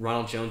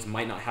Ronald Jones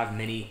might not have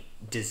many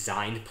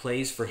designed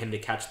plays for him to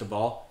catch the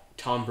ball,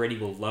 Tom Brady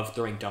will love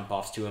throwing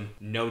dump-offs to him,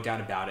 no doubt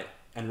about it.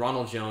 And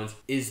Ronald Jones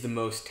is the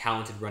most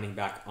talented running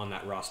back on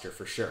that roster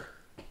for sure.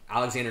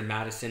 Alexander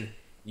Mattison,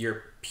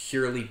 you're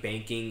purely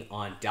banking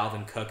on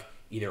Dalvin Cook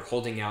either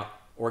holding out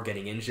or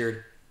getting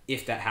injured.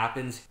 If that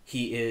happens,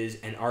 he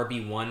is an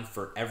RB1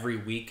 for every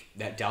week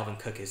that Dalvin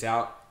Cook is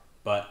out.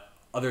 But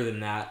other than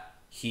that,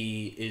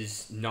 he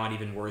is not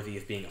even worthy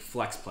of being a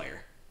flex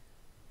player.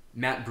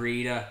 Matt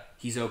Breida,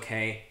 he's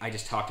okay. I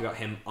just talked about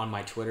him on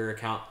my Twitter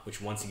account,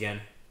 which once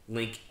again,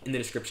 link in the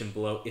description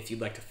below if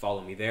you'd like to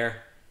follow me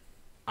there.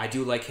 I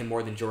do like him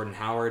more than Jordan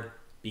Howard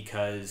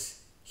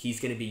because he's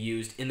going to be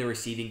used in the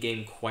receiving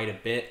game quite a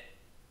bit,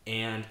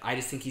 and I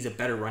just think he's a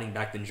better running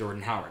back than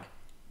Jordan Howard.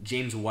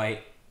 James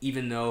White,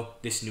 even though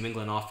this New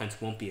England offense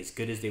won't be as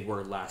good as they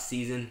were last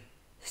season,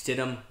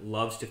 Stidham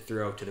loves to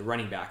throw to the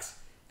running backs.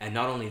 And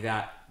not only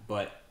that,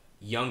 but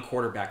young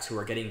quarterbacks who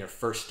are getting their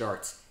first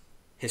starts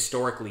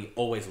historically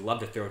always love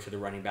to throw to the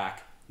running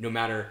back, no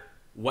matter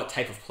what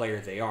type of player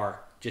they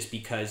are, just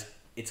because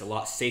it's a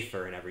lot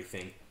safer and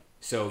everything.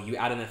 So you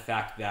add in the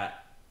fact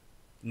that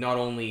not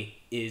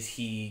only is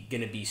he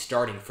going to be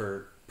starting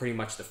for pretty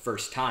much the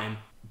first time,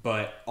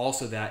 but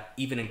also that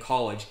even in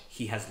college,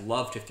 he has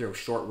loved to throw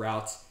short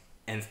routes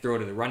and throw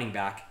to the running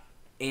back,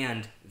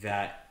 and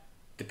that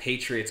the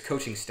Patriots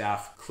coaching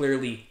staff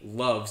clearly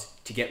loves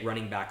to get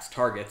running backs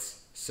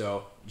targets.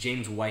 So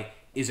James White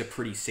is a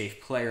pretty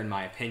safe player in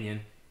my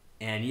opinion.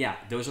 And yeah,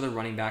 those are the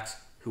running backs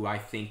who I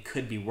think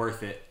could be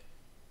worth it.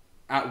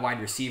 At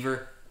wide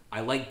receiver,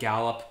 I like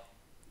Gallup.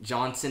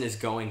 Johnson is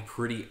going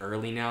pretty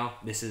early now.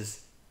 This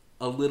is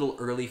a little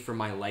early for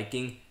my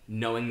liking,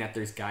 knowing that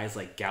there's guys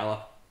like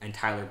Gallup and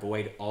Tyler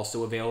Boyd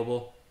also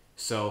available.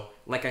 So,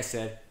 like I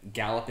said,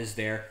 Gallup is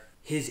there.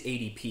 His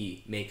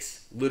ADP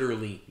makes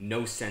literally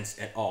no sense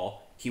at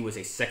all. He was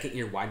a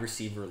second-year wide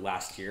receiver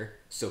last year,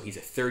 so he's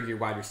a third-year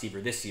wide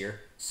receiver this year.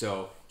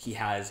 So he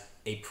has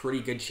a pretty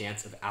good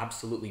chance of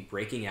absolutely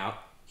breaking out.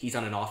 He's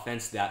on an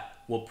offense that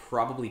will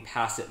probably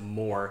pass it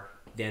more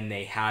than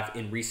they have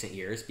in recent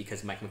years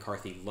because Mike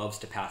McCarthy loves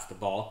to pass the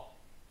ball.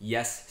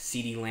 Yes,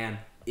 CeeDee Lamb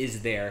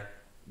is there,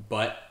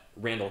 but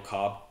Randall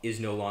Cobb is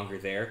no longer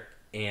there,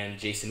 and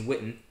Jason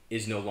Witten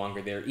is no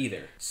longer there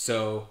either.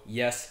 So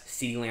yes,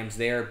 CeeDee Lamb's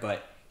there,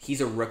 but he's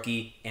a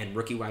rookie, and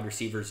rookie wide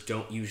receivers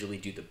don't usually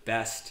do the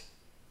best.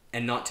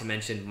 And not to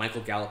mention,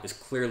 Michael Gallup is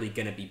clearly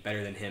going to be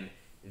better than him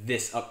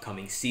this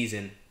upcoming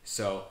season.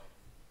 So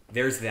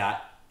there's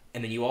that.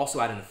 And then you also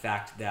add in the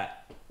fact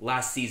that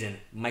last season,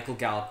 Michael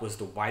Gallup was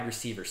the wide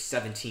receiver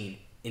 17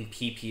 in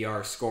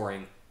PPR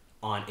scoring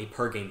on a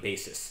per-game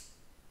basis.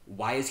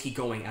 Why is he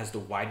going as the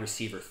wide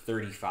receiver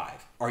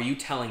 35? Are you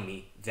telling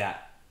me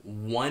that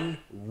one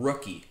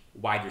rookie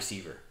wide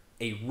receiver,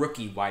 a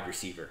rookie wide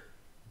receiver,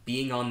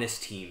 being on this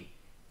team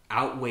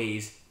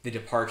outweighs the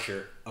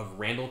departure of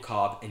Randall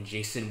Cobb and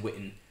Jason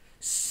Witten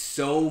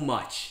so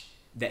much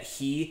that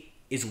he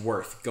is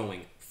worth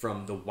going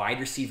from the wide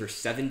receiver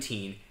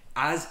 17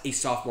 as a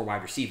sophomore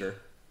wide receiver?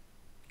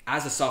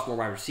 As a sophomore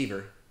wide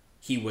receiver,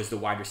 he was the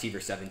wide receiver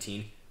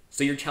 17.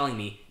 So you're telling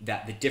me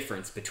that the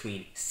difference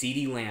between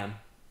CeeDee Lamb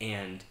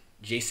and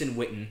Jason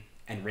Witten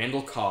and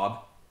Randall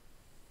Cobb,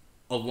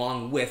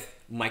 along with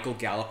Michael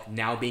Gallup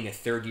now being a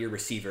third-year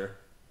receiver,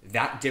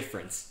 that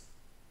difference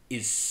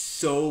is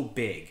so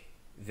big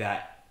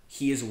that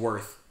he is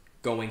worth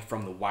going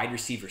from the wide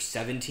receiver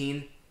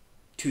 17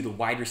 to the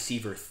wide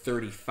receiver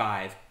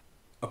 35,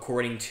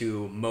 according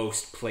to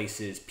most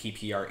places'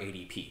 PPR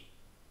ADP.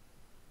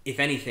 If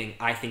anything,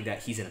 I think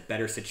that he's in a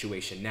better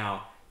situation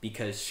now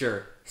because,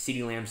 sure,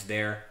 CeeDee Lamb's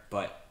there,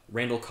 but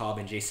Randall Cobb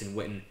and Jason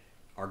Witten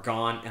are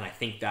gone, and I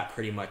think that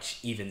pretty much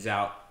evens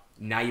out.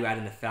 Now you add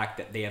in the fact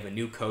that they have a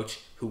new coach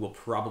who will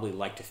probably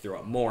like to throw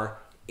it more,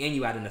 and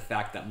you add in the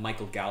fact that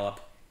Michael Gallup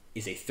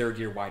is a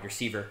third-year wide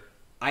receiver.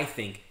 I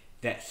think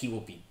that he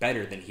will be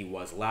better than he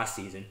was last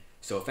season.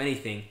 So if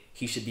anything,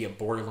 he should be a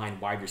borderline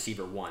wide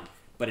receiver 1.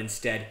 But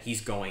instead,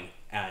 he's going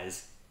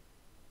as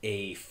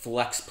a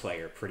flex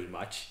player pretty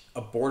much,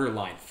 a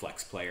borderline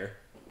flex player.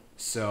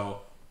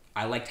 So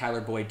I like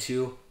Tyler Boyd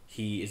too.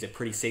 He is a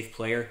pretty safe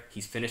player.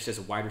 He's finished as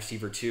a wide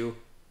receiver 2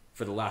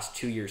 for the last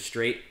 2 years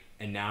straight.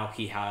 and now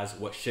he has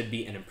what should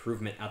be an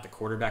improvement at the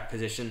quarterback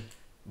position.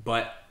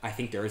 But I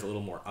think there is a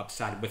little more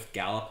upside with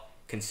Gallup,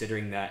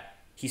 considering that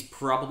he's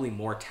probably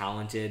more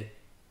talented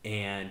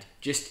and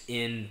just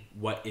in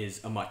what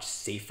is a much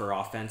safer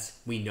offense.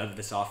 We know that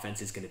this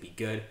offense is going to be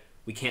good.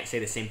 We can't say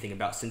the same thing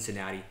about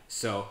Cincinnati,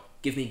 so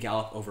give me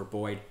Gallup over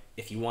Boyd.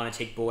 If you want to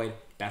take Boyd,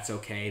 that's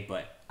okay,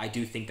 but I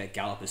do think that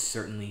Gallup is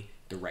certainly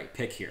the right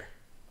pick here.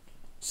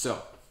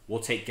 So we'll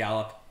take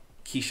Gallup.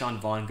 Keyshawn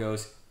Vaughn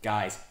goes.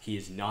 Guys, he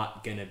is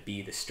not going to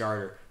be the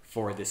starter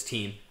for this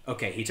team.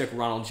 Okay, he took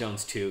Ronald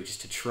Jones too,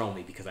 just to troll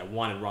me because I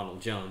wanted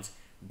Ronald Jones,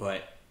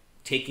 but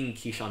taking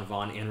Keyshawn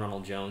Vaughn and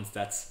Ronald Jones,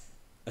 that's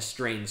a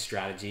strange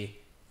strategy.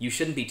 You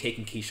shouldn't be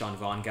taking Keyshawn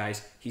Vaughn,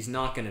 guys. He's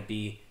not going to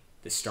be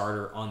the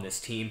starter on this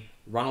team.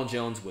 Ronald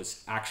Jones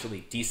was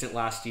actually decent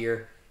last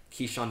year.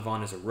 Keyshawn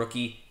Vaughn is a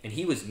rookie, and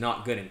he was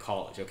not good in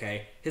college,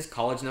 okay? His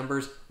college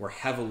numbers were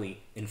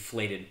heavily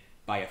inflated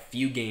by a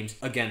few games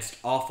against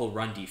awful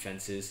run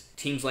defenses.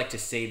 Teams like to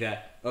say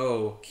that,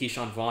 oh,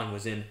 Keyshawn Vaughn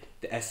was in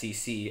the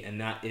SEC,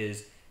 and that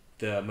is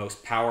the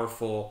most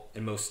powerful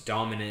and most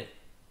dominant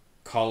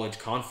college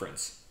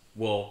conference.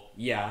 Well,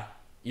 yeah,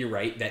 you're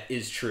right. That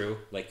is true.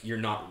 Like, you're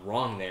not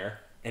wrong there.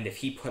 And if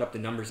he put up the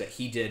numbers that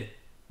he did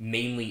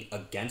mainly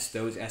against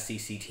those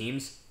SEC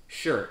teams,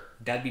 sure,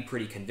 that'd be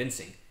pretty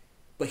convincing.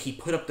 But he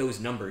put up those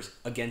numbers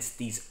against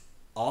these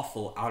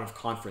awful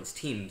out-of-conference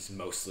teams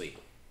mostly.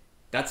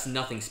 That's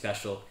nothing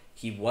special.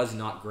 He was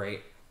not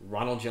great.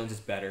 Ronald Jones is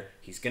better.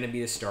 He's going to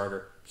be the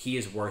starter. He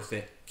is worth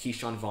it.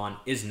 Keyshawn Vaughn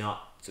is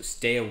not. So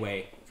stay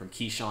away from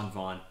Keyshawn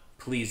Vaughn.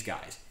 Please,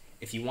 guys.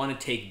 If you want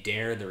to take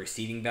Dare, the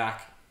receiving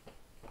back,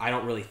 I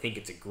don't really think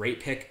it's a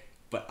great pick,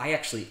 but I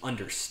actually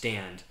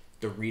understand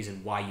the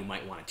reason why you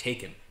might want to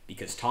take him,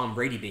 because Tom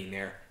Brady being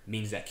there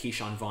means that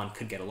Keyshawn Vaughn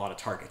could get a lot of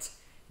targets.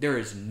 There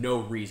is no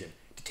reason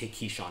to take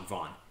Keyshawn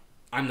Vaughn.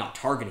 I'm not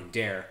targeting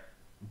Dare,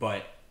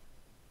 but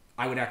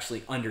I would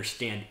actually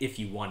understand if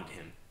you wanted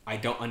him. I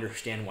don't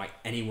understand why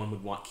anyone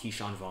would want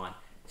Keyshawn Vaughn.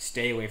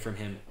 Stay away from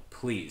him,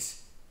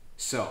 please.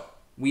 So,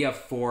 we have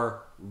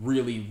 4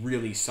 really,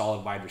 really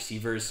solid wide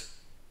receivers.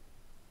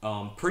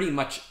 Pretty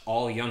much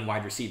all young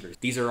wide receivers.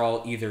 These are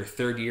all either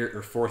 3rd year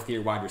or 4th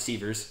year wide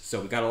receivers,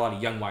 so we got a lot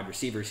of young wide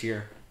receivers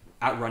here.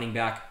 At running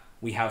back,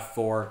 we have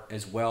 4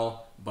 as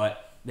well,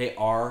 but they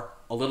are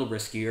a little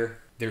riskier.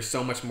 There's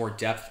so much more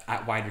depth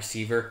at wide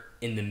receiver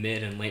in the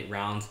mid and late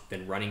rounds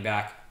than running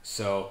back.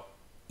 So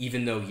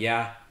even though,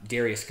 yeah,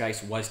 Darius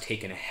Geis was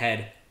taken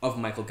ahead of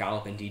Michael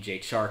Gallup and DJ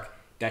Chark,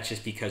 that's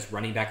just because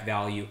running back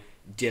value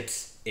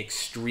dips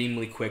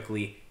extremely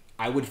quickly.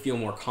 I would feel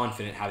more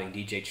confident having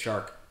DJ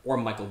Chark or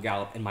Michael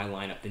Gallup in my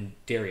lineup than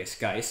Darius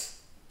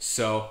Geis.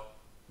 So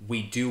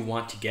we do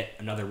want to get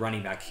another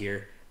running back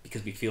here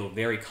because we feel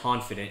very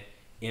confident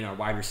in our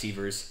wide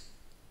receivers.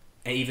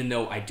 And even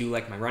though I do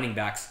like my running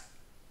backs,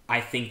 I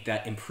think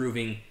that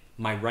improving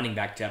my running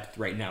back depth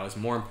right now is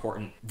more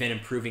important than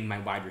improving my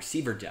wide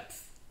receiver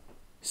depth.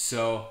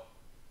 So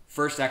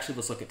first, actually,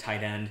 let's look at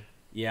tight end.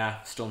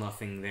 Yeah, still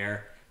nothing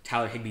there.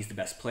 Tyler Higbee's the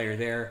best player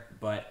there,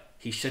 but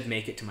he should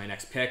make it to my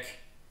next pick.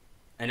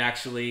 And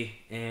actually,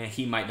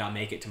 he might not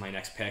make it to my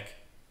next pick.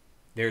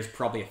 There's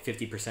probably a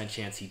 50%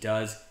 chance he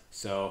does.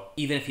 So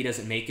even if he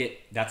doesn't make it,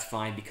 that's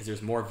fine because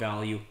there's more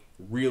value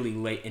really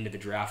late into the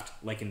draft,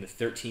 like in the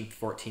 13th,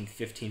 14th,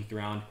 15th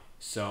round.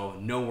 So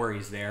no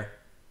worries there.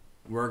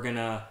 We're going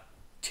to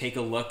take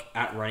a look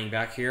at running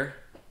back here.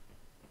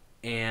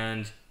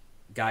 And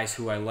guys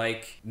who I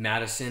like,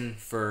 Madison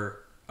for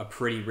a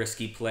pretty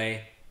risky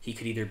play. He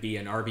could either be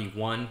an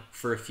RB1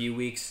 for a few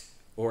weeks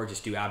or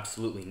just do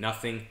absolutely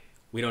nothing.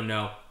 We don't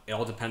know. It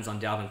all depends on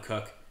Dalvin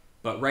Cook.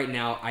 But right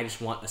now, I just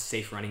want a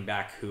safe running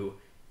back who,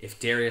 if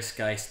Darius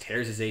Geis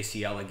tears his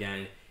ACL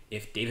again,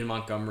 if David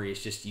Montgomery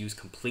is just used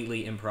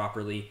completely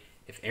improperly,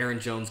 if Aaron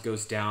Jones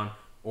goes down,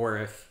 or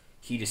if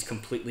he just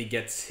completely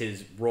gets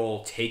his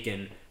role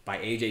taken by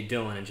A.J.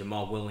 Dillon and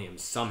Jamal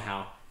Williams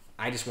somehow,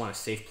 I just want a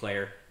safe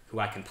player who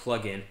I can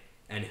plug in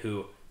and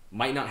who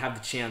might not have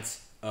the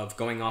chance of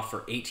going off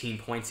for 18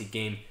 points a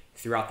game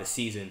throughout the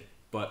season,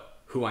 but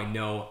who I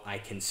know I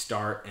can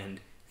start and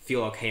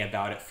feel okay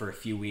about it for a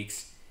few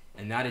weeks.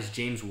 And that is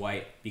James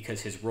White,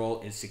 because his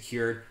role is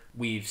secured.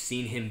 We've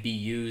seen him be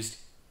used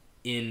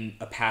in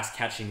a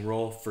pass-catching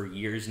role for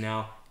years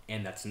now,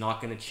 and that's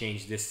not going to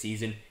change this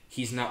season.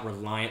 He's not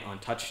reliant on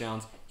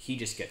touchdowns. He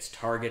just gets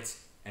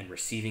targets and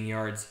receiving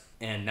yards,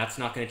 and that's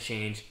not going to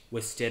change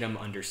with Stidham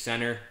under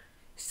center.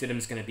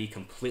 Stidham's going to be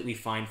completely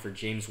fine for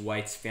James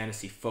White's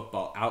fantasy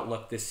football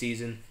outlook this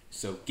season,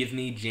 so give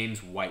me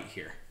James White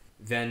here.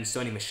 Then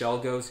Sony Michel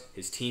goes,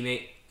 his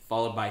teammate,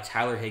 followed by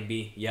Tyler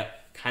Higbee.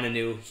 Yep, kind of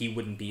knew he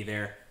wouldn't be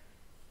there.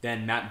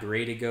 Then Matt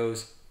Breida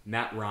goes,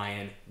 Matt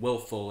Ryan, Will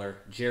Fuller,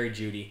 Jerry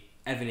Jeudy,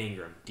 Evan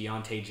Ingram,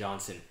 Deontay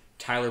Johnson,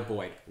 Tyler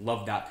Boyd.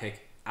 Love that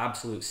pick.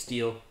 Absolute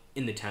steal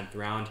in the 10th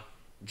round.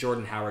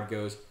 Jordan Howard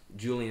goes,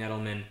 Julian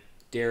Edelman,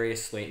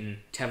 Darius Slayton,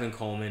 Tevin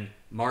Coleman,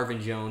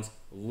 Marvin Jones.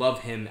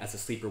 Love him as a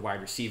sleeper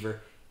wide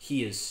receiver.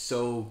 He is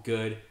so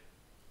good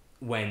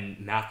when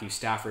Matthew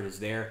Stafford is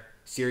there.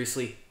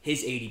 seriously,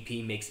 his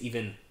ADP makes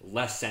even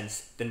less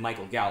sense than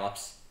Michael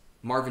Gallup's.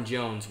 Marvin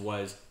Jones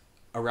was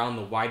around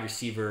the wide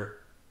receiver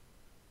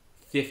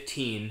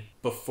 15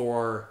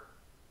 before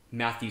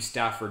Matthew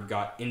Stafford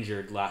got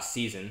injured last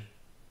season.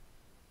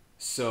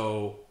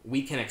 So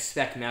we can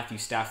expect Matthew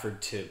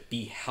Stafford to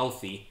be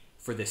healthy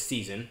for this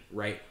season,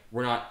 right?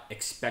 We're not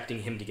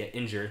expecting him to get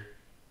injured.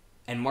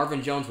 And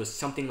Marvin Jones was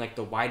something like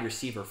the wide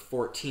receiver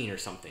 14 or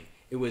something.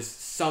 It was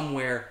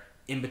somewhere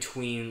in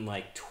between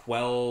like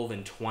 12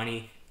 and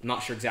 20. I'm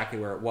not sure exactly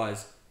where it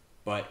was,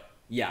 but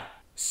yeah.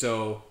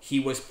 So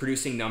he was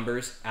producing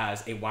numbers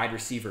as a wide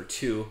receiver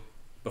 2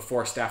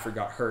 before Stafford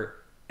got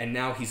hurt, and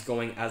now he's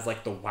going as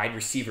like the wide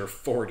receiver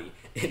 40.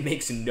 It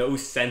makes no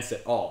sense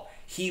at all.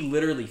 He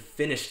literally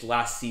finished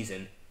last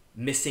season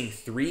missing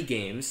 3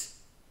 games,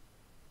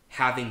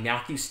 having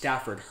Matthew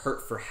Stafford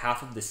hurt for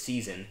half of the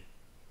season,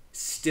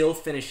 still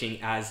finishing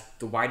as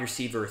the wide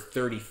receiver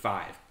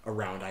 35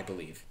 around, I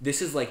believe.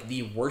 This is like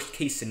the worst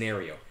case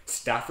scenario.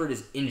 Stafford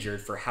is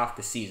injured for half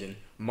the season,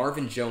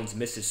 Marvin Jones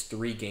misses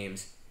 3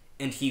 games,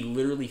 and he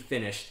literally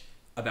finished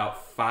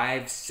about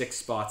 5-6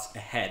 spots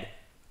ahead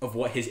of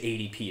what his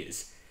ADP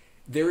is.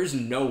 There is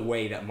no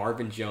way that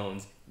Marvin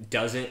Jones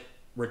doesn't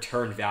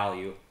return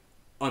value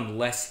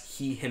unless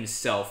he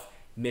himself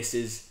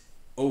misses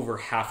over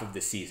half of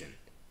the season.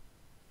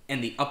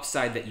 And the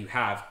upside that you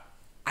have,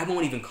 I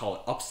won't even call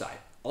it upside.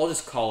 I'll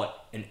just call it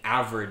an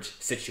average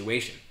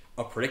situation,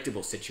 a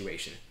predictable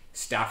situation.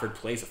 Stafford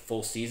plays a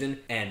full season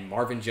and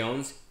Marvin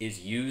Jones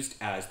is used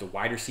as the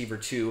wide receiver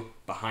 2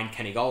 behind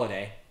Kenny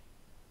Golladay.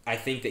 I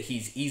think that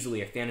he's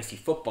easily a fantasy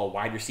football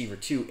wide receiver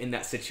 2 in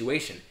that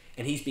situation.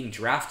 And he's being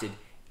drafted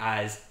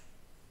as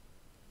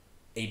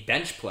a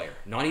bench player,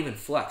 not even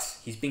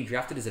flex. He's being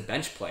drafted as a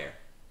bench player.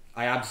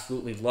 I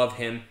absolutely love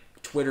him.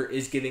 Twitter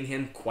is giving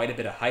him quite a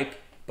bit of hype,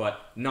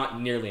 but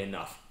not nearly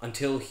enough.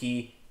 Until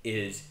he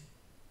is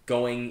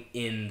going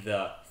in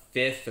the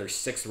 5th or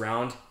 6th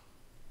round,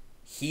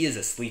 he is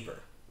a sleeper.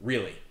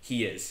 Really,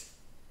 he is.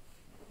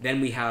 Then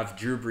we have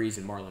Drew Brees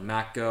and Marlon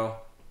Mack go.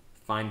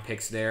 Fine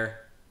picks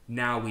there.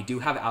 Now we do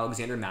have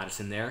Alexander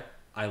Mattison there.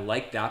 I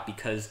like that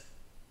because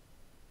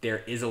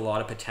there is a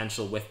lot of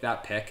potential with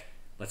that pick.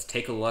 Let's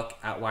take a look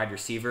at wide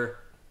receiver.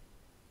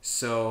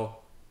 So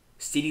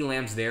CeeDee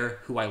Lamb's there,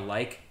 who I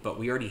like, but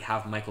we already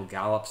have Michael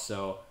Gallup,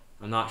 so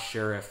I'm not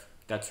sure if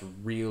that's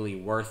really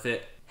worth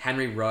it.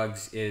 Henry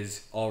Ruggs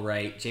is all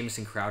right.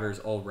 Jamison Crowder is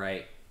all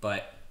right,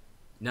 but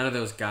none of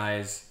those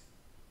guys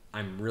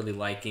I'm really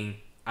liking.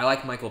 I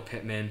like Michael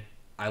Pittman.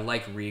 I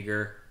like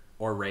Rieger,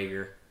 or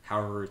Rager,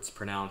 however it's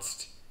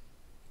pronounced.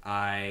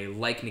 I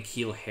like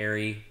N'Keal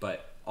Harry,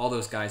 but all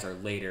those guys are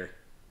later.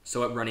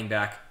 So at running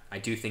back, I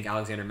do think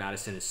Alexander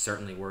Mattison is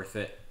certainly worth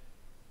it.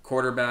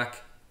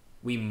 Quarterback,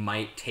 we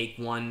might take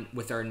one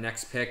with our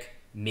next pick.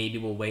 Maybe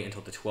we'll wait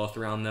until the 12th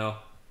round though.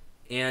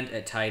 And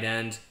at tight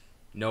end,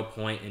 no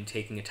point in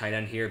taking a tight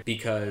end here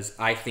because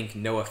I think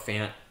Noah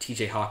Fant,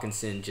 TJ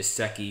Hawkinson,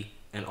 Gesicki,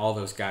 and all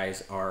those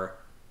guys are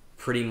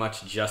pretty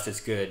much just as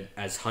good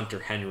as Hunter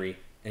Henry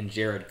and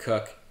Jared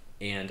Cook,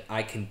 and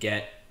I can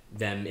get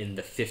them in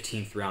the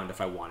 15th round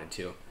if I wanted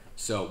to.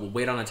 So we'll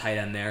wait on a tight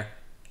end there.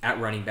 At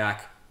running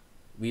back,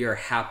 we are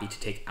happy to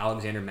take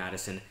Alexander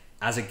Mattison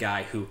as a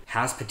guy who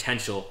has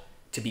potential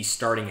to be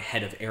starting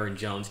ahead of Aaron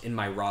Jones in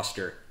my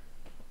roster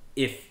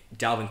if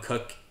Dalvin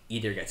Cook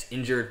either gets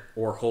injured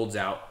or holds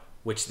out,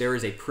 which there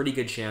is a pretty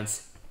good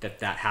chance that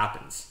that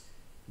happens.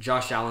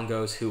 Josh Allen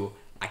goes, who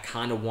I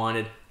kind of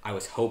wanted. I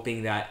was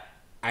hoping that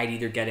I'd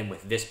either get him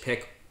with this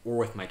pick or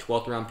with my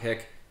 12th round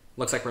pick.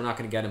 Looks like we're not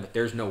going to get him, but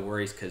there's no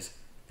worries because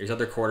there's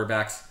other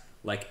quarterbacks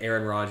like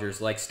Aaron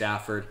Rodgers, like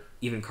Stafford,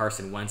 even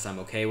Carson Wentz I'm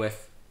okay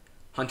with.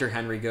 Hunter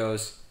Henry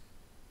goes.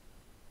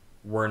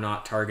 We're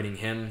not targeting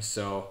him,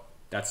 so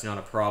that's not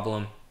a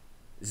problem.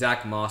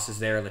 Zach Moss is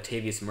there.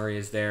 Latavius Murray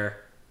is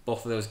there.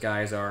 Both of those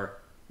guys are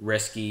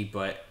risky,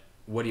 but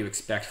what do you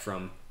expect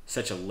from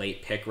such a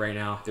late pick right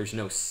now? There's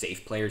no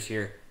safe players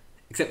here,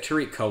 except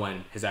Tariq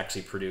Cohen has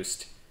actually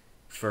produced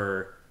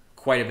for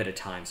quite a bit of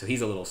time, so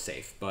he's a little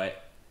safe,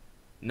 but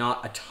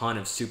not a ton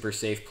of super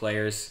safe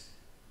players.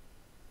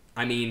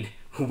 I mean,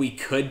 we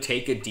could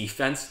take a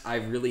defense. I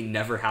really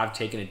never have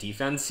taken a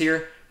defense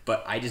here,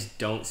 but I just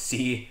don't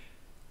see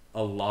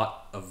a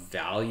lot of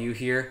value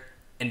here.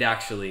 And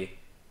actually,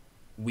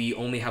 we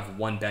only have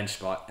one bench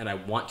spot, and I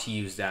want to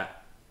use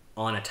that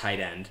on a tight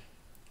end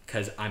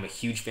because I'm a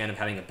huge fan of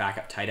having a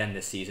backup tight end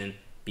this season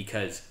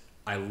because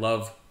I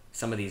love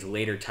some of these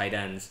later tight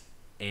ends,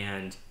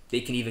 and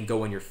they can even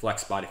go in your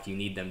flex spot if you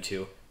need them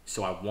to.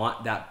 So I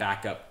want that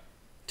backup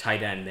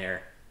tight end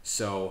there.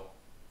 So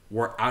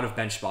we're out of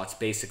bench spots,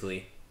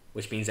 basically,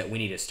 which means that we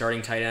need a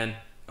starting tight end,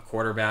 a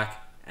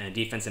quarterback, and a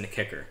defense and a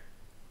kicker.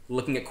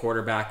 Looking at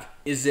quarterback,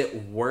 is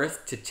it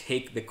worth to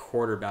take the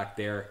quarterback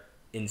there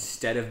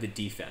instead of the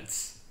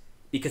defense?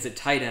 Because at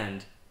tight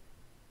end,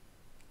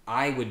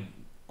 I would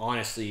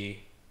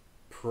honestly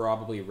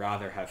probably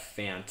rather have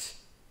Fant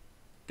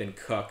than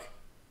Cook,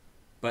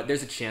 but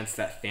there's a chance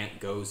that Fant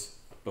goes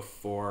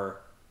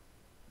before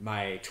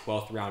my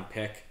 12th round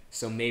pick.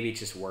 so maybe it's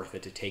just worth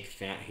it to take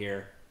Fant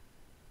here.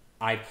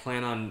 I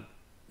plan on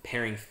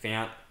pairing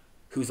Fant,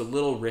 who's a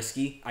little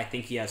risky. I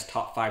think he has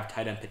top 5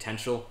 tight end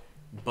potential,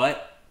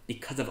 but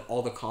because of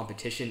all the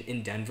competition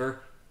in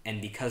Denver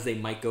and because they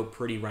might go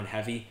pretty run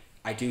heavy,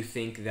 I do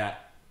think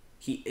that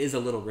he is a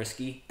little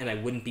risky, and I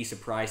wouldn't be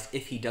surprised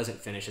if he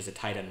doesn't finish as a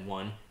tight end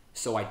 1.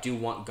 So I do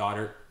want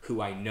Goddard,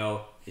 who I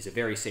know is a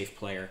very safe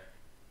player.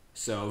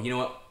 So you know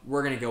what?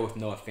 We're going to go with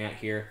Noah Fant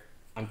here.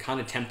 I'm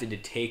kind of tempted to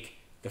take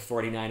the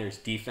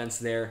 49ers defense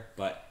there,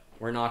 but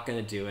we're not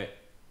going to do it.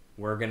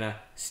 We're going to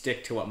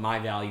stick to what my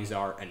values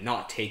are and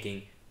not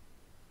taking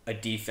a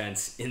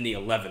defense in the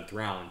 11th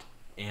round.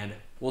 And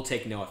we'll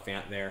take Noah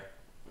Fant there.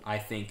 I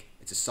think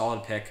it's a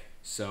solid pick,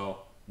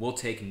 so we'll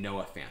take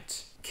Noah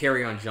Fant.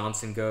 Kerryon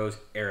Johnson goes,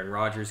 Aaron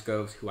Rodgers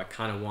goes, who I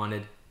kind of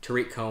wanted,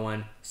 Tariq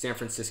Cohen, San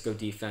Francisco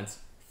defense,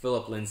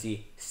 Phillip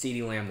Lindsay,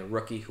 CeeDee Lamb, the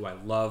rookie, who I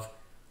love,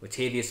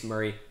 Latavius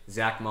Murray,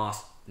 Zach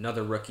Moss,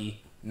 another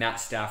rookie,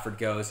 Matt Stafford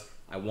goes,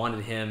 I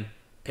wanted him,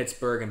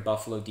 Pittsburgh and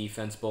Buffalo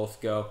defense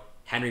both go,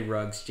 Henry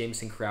Ruggs,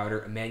 Jamison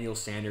Crowder, Emmanuel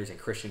Sanders, and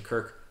Christian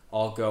Kirk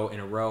all go in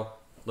a row,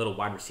 little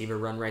wide receiver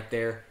run right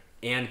there,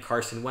 and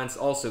Carson Wentz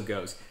also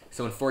goes.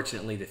 So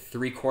unfortunately, the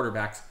 3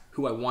 quarterbacks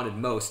who I wanted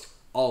most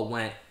all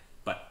went,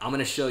 but I'm going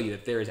to show you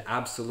that there is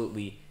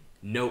absolutely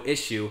no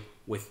issue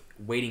with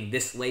waiting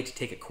this late to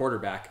take a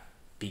quarterback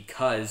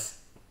because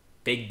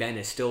Big Ben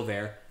is still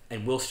there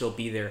and will still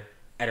be there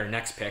at our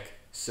next pick.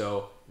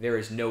 So there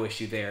is no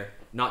issue there.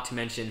 Not to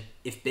mention,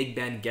 if Big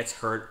Ben gets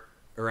hurt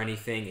or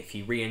anything, if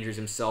he re-injures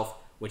himself,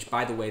 which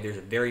by the way, there's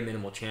a very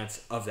minimal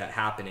chance of that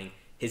happening,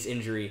 his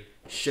injury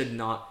should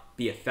not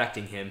be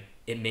affecting him.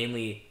 It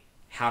mainly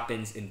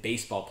happens in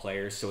baseball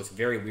players, so it's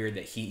very weird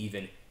that he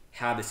even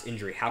had this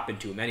injury happen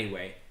to him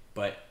anyway.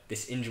 But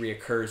this injury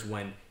occurs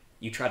when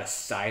you try to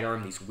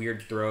sidearm these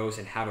weird throws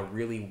and have a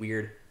really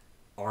weird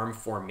arm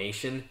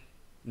formation.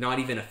 Not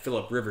even a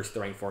Phillip Rivers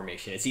throwing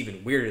formation. It's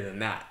even weirder than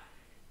that.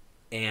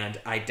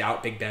 And I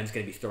doubt Big Ben's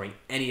going to be throwing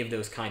any of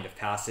those kind of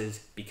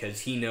passes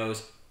because he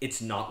knows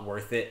it's not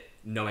worth it,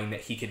 knowing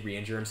that he could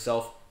re-injure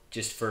himself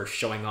just for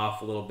showing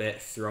off a little bit,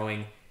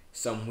 throwing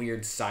some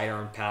weird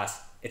sidearm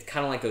pass. It's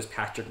kind of like those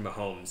Patrick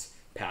Mahomes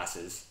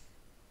passes.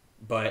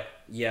 But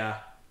yeah,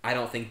 I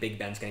don't think Big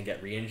Ben's going to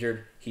get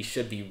re-injured. He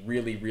should be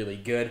really, really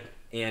good.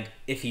 And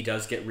if he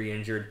does get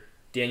re-injured,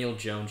 Daniel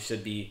Jones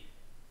should be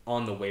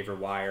on the waiver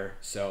wire.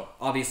 So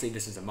obviously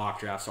this is a mock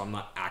draft, so I'm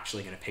not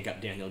actually going to pick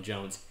up Daniel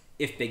Jones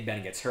if Big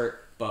Ben gets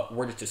hurt, but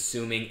we're just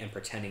assuming and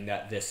pretending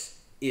that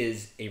this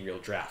is a real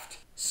draft.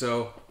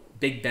 So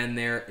Big Ben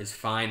there is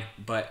fine,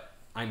 but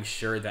I'm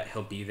sure that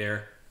he'll be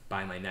there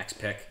by my next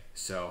pick.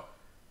 So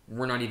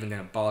we're not even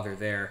going to bother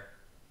there.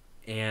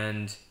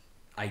 And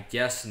I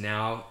guess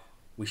now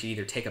we should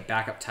either take a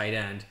backup tight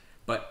end,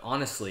 but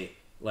honestly,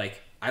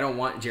 like, I don't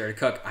want Jared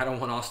Cook. I don't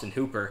want Austin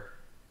Hooper.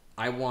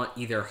 I want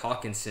either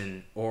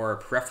Hawkinson or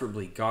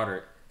preferably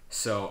Goddard.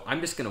 So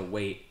I'm just going to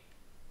wait.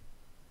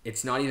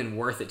 It's not even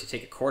worth it to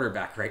take a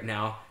quarterback right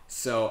now.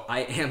 So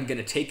I am going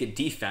to take a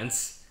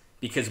defense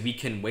because we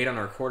can wait on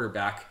our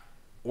quarterback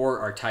or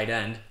our tight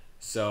end.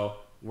 So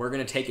we're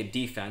going to take a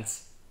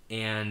defense,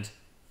 and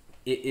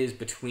it is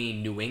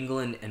between New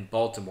England and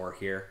Baltimore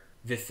here.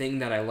 The thing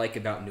that I like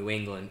about New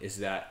England is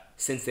that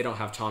since they don't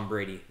have Tom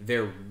Brady,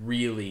 they're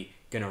really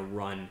going to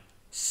run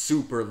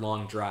super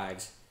long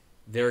drives.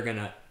 They're going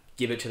to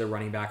give it to the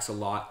running backs a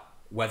lot.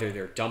 Whether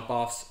they're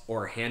dump-offs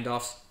or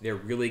handoffs, they're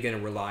really going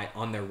to rely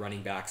on their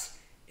running backs,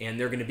 and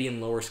they're going to be in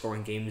lower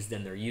scoring games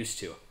than they're used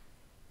to.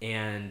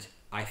 And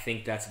I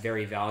think that's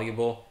very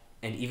valuable.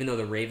 And even though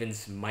the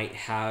Ravens might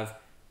have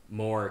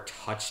more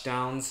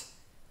touchdowns,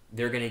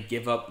 they're going to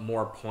give up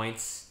more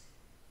points.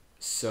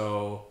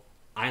 So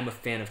I'm a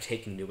fan of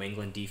taking New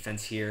England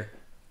defense here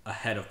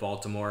ahead of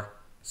Baltimore.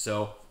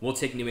 So we'll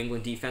take New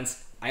England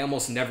defense. I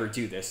almost never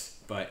do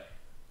this, but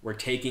we're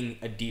taking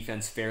a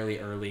defense fairly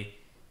early.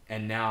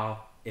 And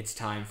now it's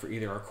time for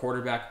either our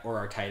quarterback or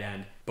our tight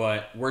end.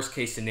 But worst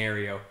case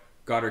scenario,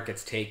 Goddard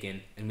gets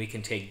taken, and we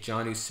can take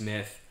Jonnu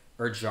Smith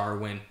or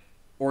Jarwin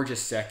or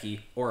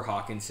Gesicki or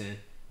Hawkinson.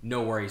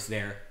 No worries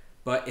there.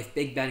 But if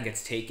Big Ben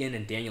gets taken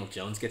and Daniel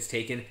Jones gets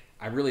taken,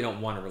 I really don't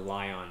want to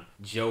rely on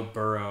Joe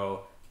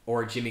Burrow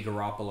or Jimmy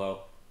Garoppolo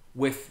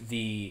with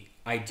the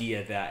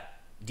idea that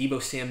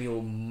Deebo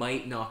Samuel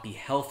might not be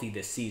healthy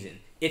this season.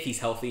 If he's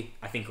healthy,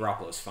 I think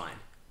Garoppolo's fine.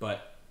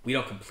 But we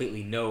don't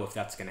completely know if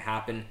that's going to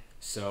happen.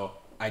 So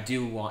I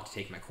do want to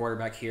take my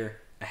quarterback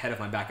here ahead of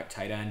my backup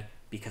tight end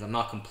because I'm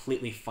not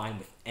completely fine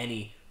with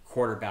any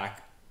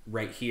quarterback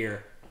right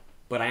here,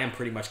 but I am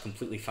pretty much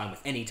completely fine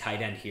with any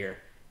tight end here.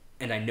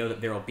 And I know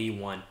that there will be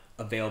one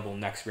available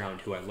next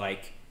round who I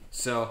like.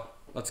 So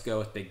let's go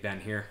with Big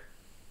Ben here.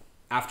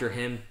 After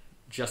him,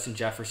 Justin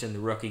Jefferson, the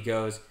rookie,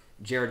 goes.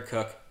 Jared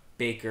Cook,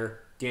 Baker,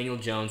 Daniel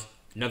Jones,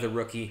 another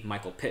rookie,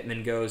 Michael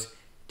Pittman goes.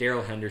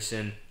 Darrell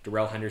Henderson,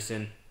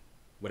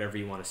 whatever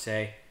you want to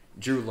say.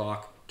 Drew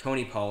Lock,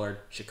 Tony Pollard,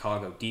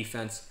 Chicago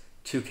defense.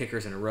 2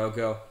 kickers in a row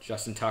go.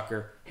 Justin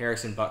Tucker,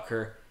 Harrison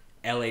Butker.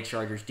 LA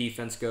Chargers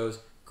defense goes.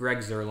 Greg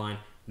Zuerlein,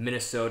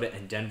 Minnesota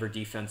and Denver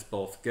defense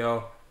both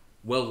go.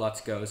 Will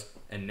Lutz goes,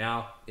 and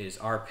now is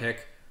our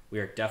pick. We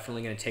are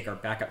definitely going to take our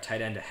backup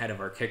tight end ahead of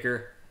our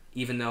kicker.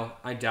 Even though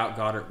I doubt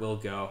Goddard will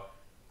go,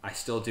 I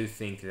still do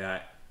think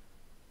that,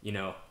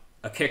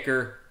 a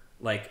kicker,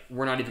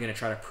 we're not even going to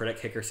try to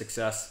predict kicker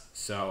success.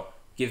 So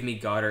give me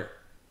Goddard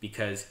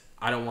because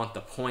I don't want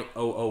the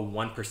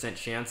 0.001%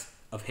 chance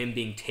of him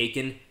being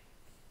taken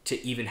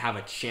to even have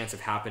a chance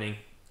of happening.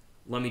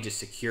 Let me just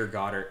secure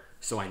Goddard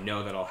so I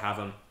know that I'll have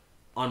him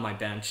on my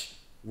bench.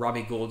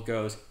 Robbie Gould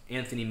goes,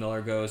 Anthony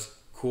Miller goes.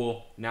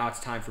 Cool. Now it's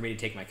time for me to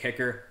take my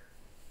kicker.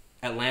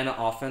 Atlanta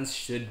offense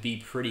should be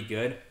pretty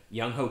good.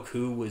 Young-Ho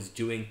Koo was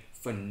doing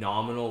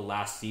phenomenal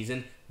last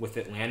season with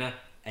Atlanta,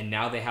 and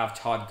now they have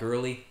Todd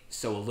Gurley,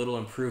 so a little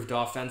improved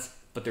offense,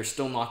 but they're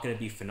still not going to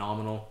be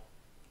phenomenal.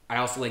 I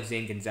also like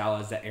Zane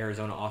Gonzalez. That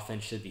Arizona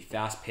offense should be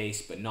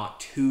fast-paced, but not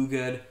too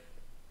good.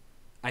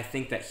 I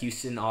think that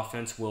Houston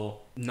offense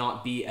will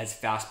not be as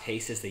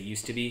fast-paced as they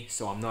used to be,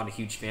 so I'm not a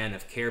huge fan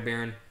of Care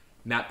Barron.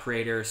 Matt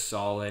Prater,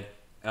 solid.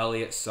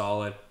 Elliott,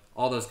 solid.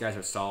 All those guys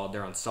are solid.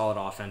 They're on solid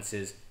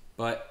offenses,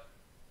 but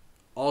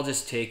I'll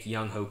just take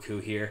Young-Ho Koo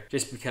here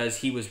just because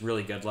he was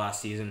really good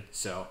last season,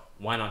 so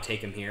why not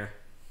take him here?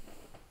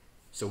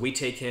 So we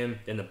take him,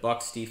 then the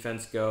Bucs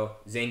defense go,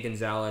 Zane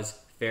Gonzalez,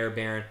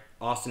 Fairbairn,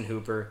 Austin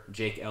Hooper,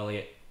 Jake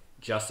Elliott,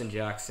 Justin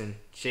Jackson,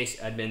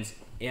 Chase Edmonds,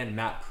 and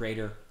Matt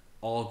Prater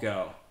all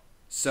go.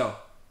 So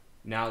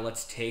now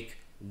let's take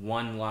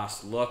one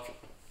last look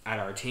at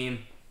our team.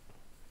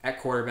 At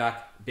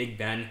quarterback, Big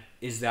Ben.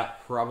 Is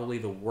that probably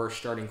the worst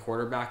starting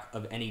quarterback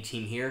of any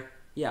team here?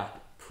 Yeah,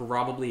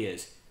 probably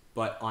is.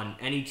 But on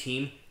any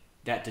team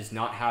that does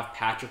not have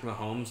Patrick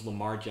Mahomes,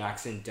 Lamar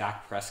Jackson,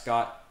 Dak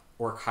Prescott,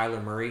 or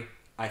Kyler Murray,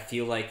 I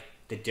feel like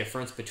the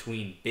difference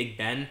between Big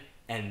Ben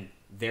and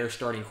their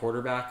starting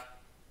quarterback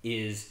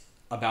is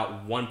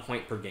about 1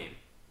 point per game.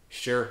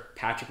 Sure,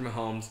 Patrick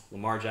Mahomes,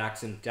 Lamar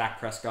Jackson, Dak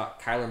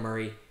Prescott, Kyler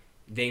Murray,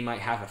 they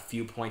might have a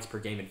few points per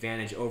game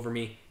advantage over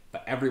me,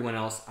 but everyone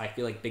else, I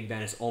feel like Big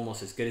Ben is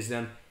almost as good as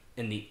them,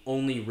 and the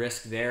only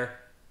risk there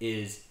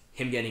is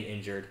him getting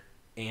injured,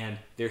 and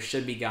there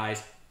should be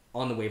guys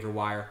on the waiver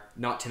wire,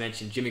 not to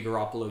mention Jimmy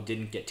Garoppolo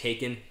didn't get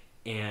taken,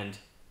 and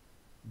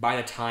by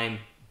the time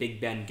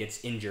Big Ben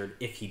gets injured,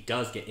 if he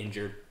does get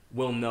injured,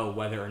 we'll know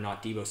whether or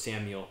not Deebo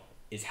Samuel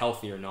is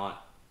healthy or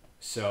not.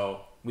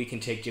 So we can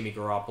take Jimmy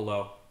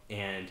Garoppolo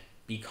and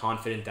be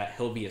confident that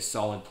he'll be a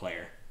solid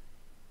player.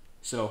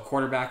 So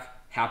quarterback,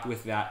 happy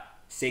with that.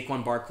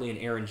 Saquon Barkley and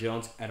Aaron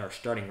Jones at our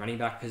starting running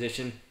back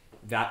position.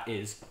 That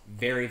is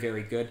very,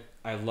 very good.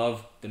 I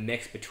love the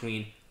mix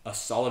between a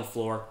solid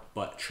floor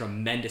but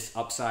tremendous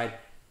upside.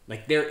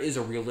 There is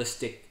a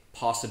realistic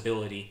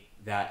possibility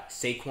that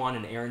Saquon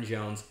and Aaron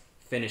Jones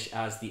finish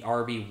as the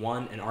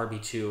RB1 and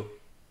RB2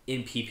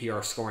 in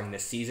PPR scoring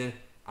this season.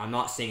 I'm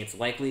not saying it's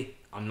likely.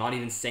 I'm not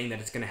even saying that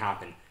it's going to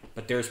happen.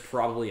 But there's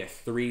probably a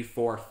 3,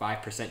 4,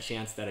 5%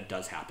 chance that it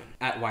does happen.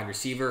 At wide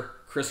receiver,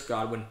 Chris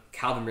Godwin,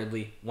 Calvin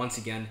Ridley, once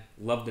again,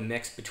 love the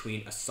mix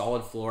between a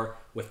solid floor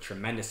with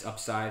tremendous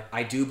upside.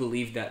 I do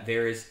believe that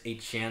there is a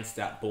chance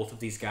that both of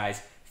these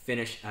guys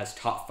finish as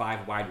top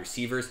 5 wide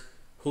receivers.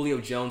 Julio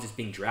Jones is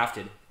being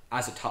drafted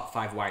as a top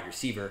 5 wide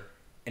receiver,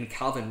 and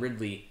Calvin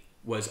Ridley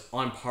was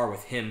on par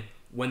with him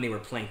when they were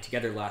playing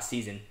together last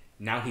season.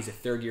 Now he's a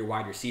third-year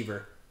wide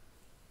receiver.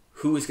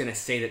 Who is going to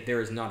say that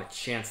there is not a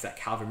chance that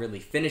Calvin Ridley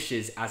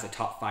finishes as a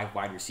top 5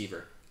 wide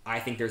receiver? I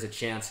think there's a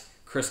chance.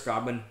 Chris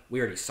Godwin, we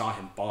already saw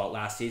him ball out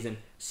last season,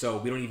 so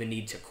we don't even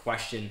need to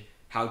question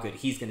how good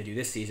he's going to do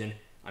this season.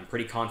 I'm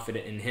pretty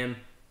confident in him.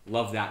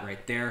 Love that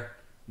right there.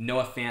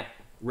 Noah Fant,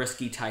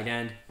 risky tight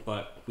end,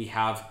 but we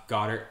have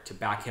Goddard to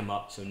back him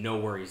up, so no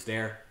worries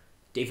there.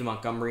 David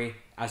Montgomery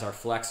as our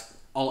flex.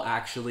 I'll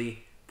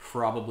actually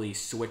probably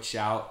switch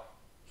out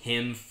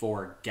him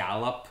for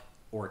Gallup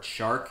or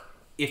Chark.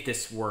 If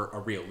this were a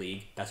real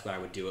league, that's what I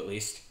would do at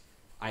least.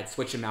 I'd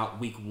switch him out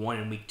week 1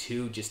 and week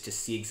 2 just to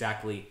see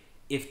exactly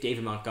if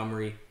David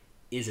Montgomery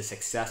is a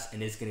success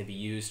and is going to be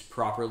used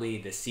properly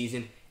this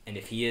season. And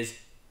if he is,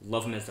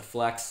 love him as the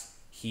flex.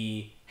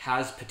 He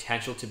has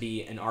potential to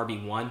be an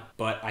RB1,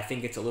 but I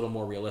think it's a little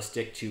more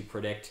realistic to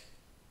predict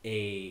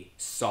a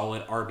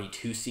solid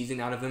RB2 season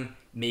out of him.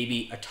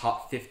 Maybe a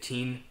top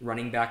 15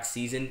 running back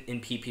season in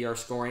PPR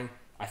scoring.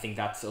 I think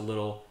that's a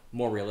little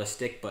more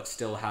realistic, but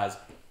still has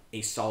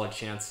a solid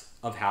chance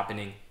of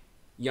happening.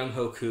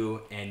 Young-Ho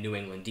Koo and New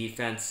England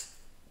defense,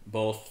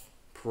 both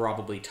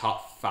probably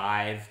top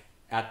 5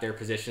 at their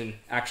position.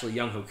 Actually,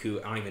 Young-Ho Koo,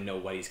 I don't even know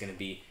what he's going to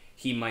be.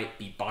 He might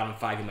be bottom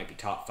 5, he might be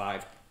top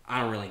 5.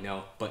 I don't really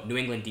know, but New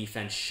England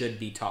defense should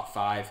be top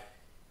 5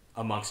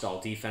 amongst all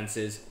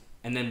defenses.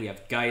 And then we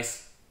have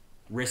Geis,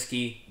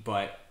 risky,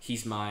 but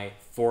he's my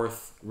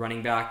 4th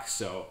running back,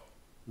 so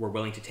we're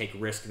willing to take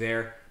risk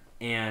there.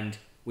 And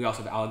we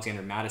also have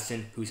Alexander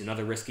Madison, who's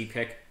another risky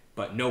pick,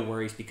 but no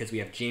worries because we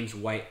have James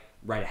White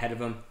right ahead of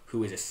him,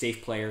 who is a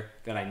safe player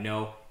that I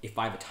know if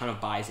I have a ton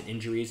of buys and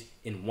injuries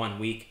in 1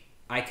 week,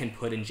 I can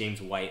put in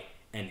James White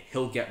and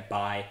he'll get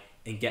by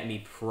and get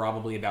me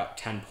probably about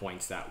 10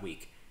 points that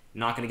week.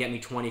 Not going to get me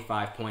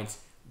 25 points,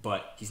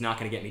 but he's not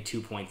going to get me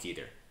 2 points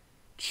either.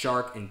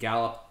 Chark and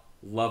Gallup,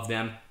 love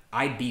them.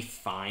 I'd be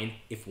fine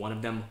if one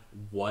of them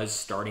was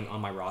starting on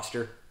my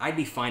roster. I'd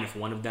be fine if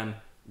one of them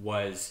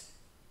was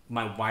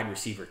my wide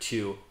receiver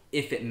too,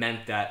 if it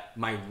meant that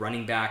my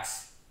running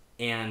backs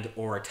and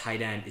or a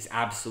tight end is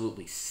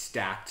absolutely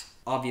stacked.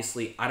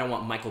 Obviously, I don't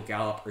want Michael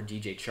Gallup or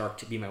DJ Chark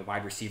to be my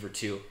wide receiver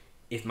too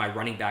if my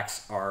running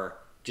backs are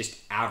just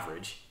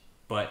average.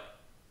 But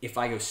if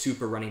I go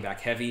super running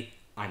back heavy,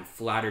 I'm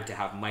flattered to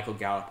have Michael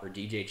Gallup or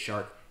DJ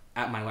Chark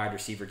at my wide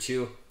receiver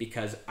too,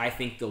 because I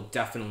think they'll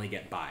definitely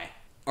get by.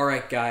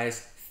 Alright guys,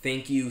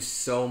 thank you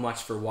so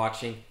much for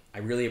watching. I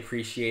really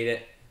appreciate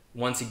it.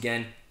 Once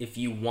again, if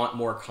you want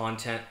more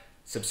content,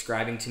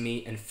 subscribing to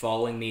me and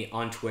following me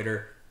on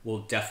Twitter will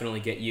definitely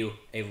get you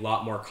a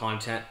lot more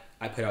content.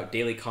 I put out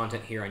daily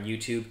content here on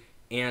YouTube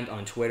and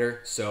on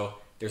Twitter, so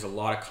there's a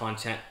lot of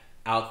content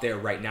out there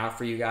right now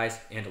for you guys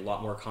and a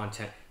lot more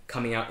content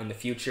coming out in the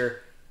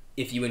future.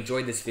 If you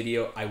enjoyed this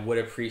video, I would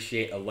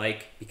appreciate a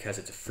like because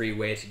it's a free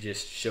way to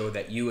just show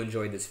that you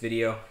enjoyed this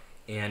video,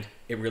 and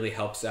it really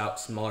helps out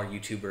smaller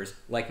YouTubers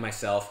like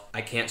myself.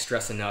 I can't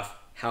stress enough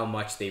how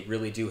much they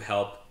really do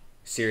help.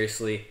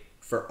 Seriously,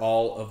 for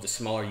all of the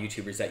smaller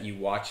YouTubers that you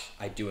watch,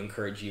 I do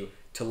encourage you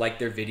to like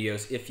their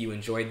videos if you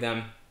enjoyed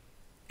them.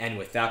 And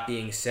with that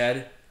being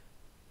said,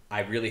 I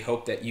really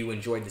hope that you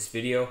enjoyed this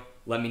video.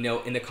 Let me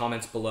know in the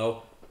comments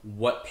below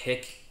what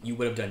pick you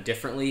would have done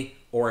differently,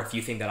 or if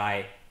you think that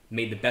I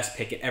made the best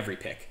pick at every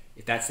pick.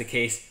 If that's the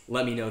case,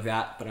 let me know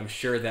that, but I'm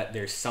sure that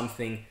there's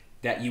something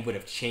that you would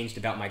have changed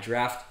about my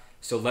draft.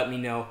 So let me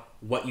know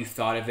what you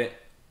thought of it.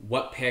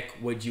 What pick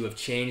would you have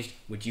changed?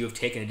 Would you have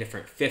taken a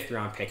different 5th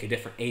round pick, a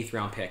different 8th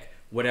round pick,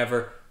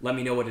 whatever? Let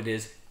me know what it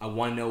is. I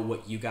want to know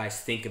what you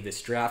guys think of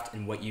this draft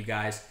and what you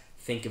guys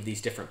think of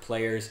these different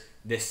players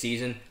this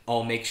season.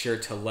 I'll make sure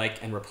to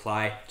like and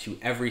reply to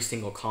every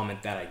single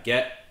comment that I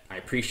get. I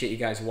appreciate you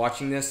guys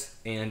watching this,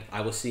 and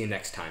I will see you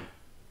next time.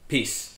 Peace.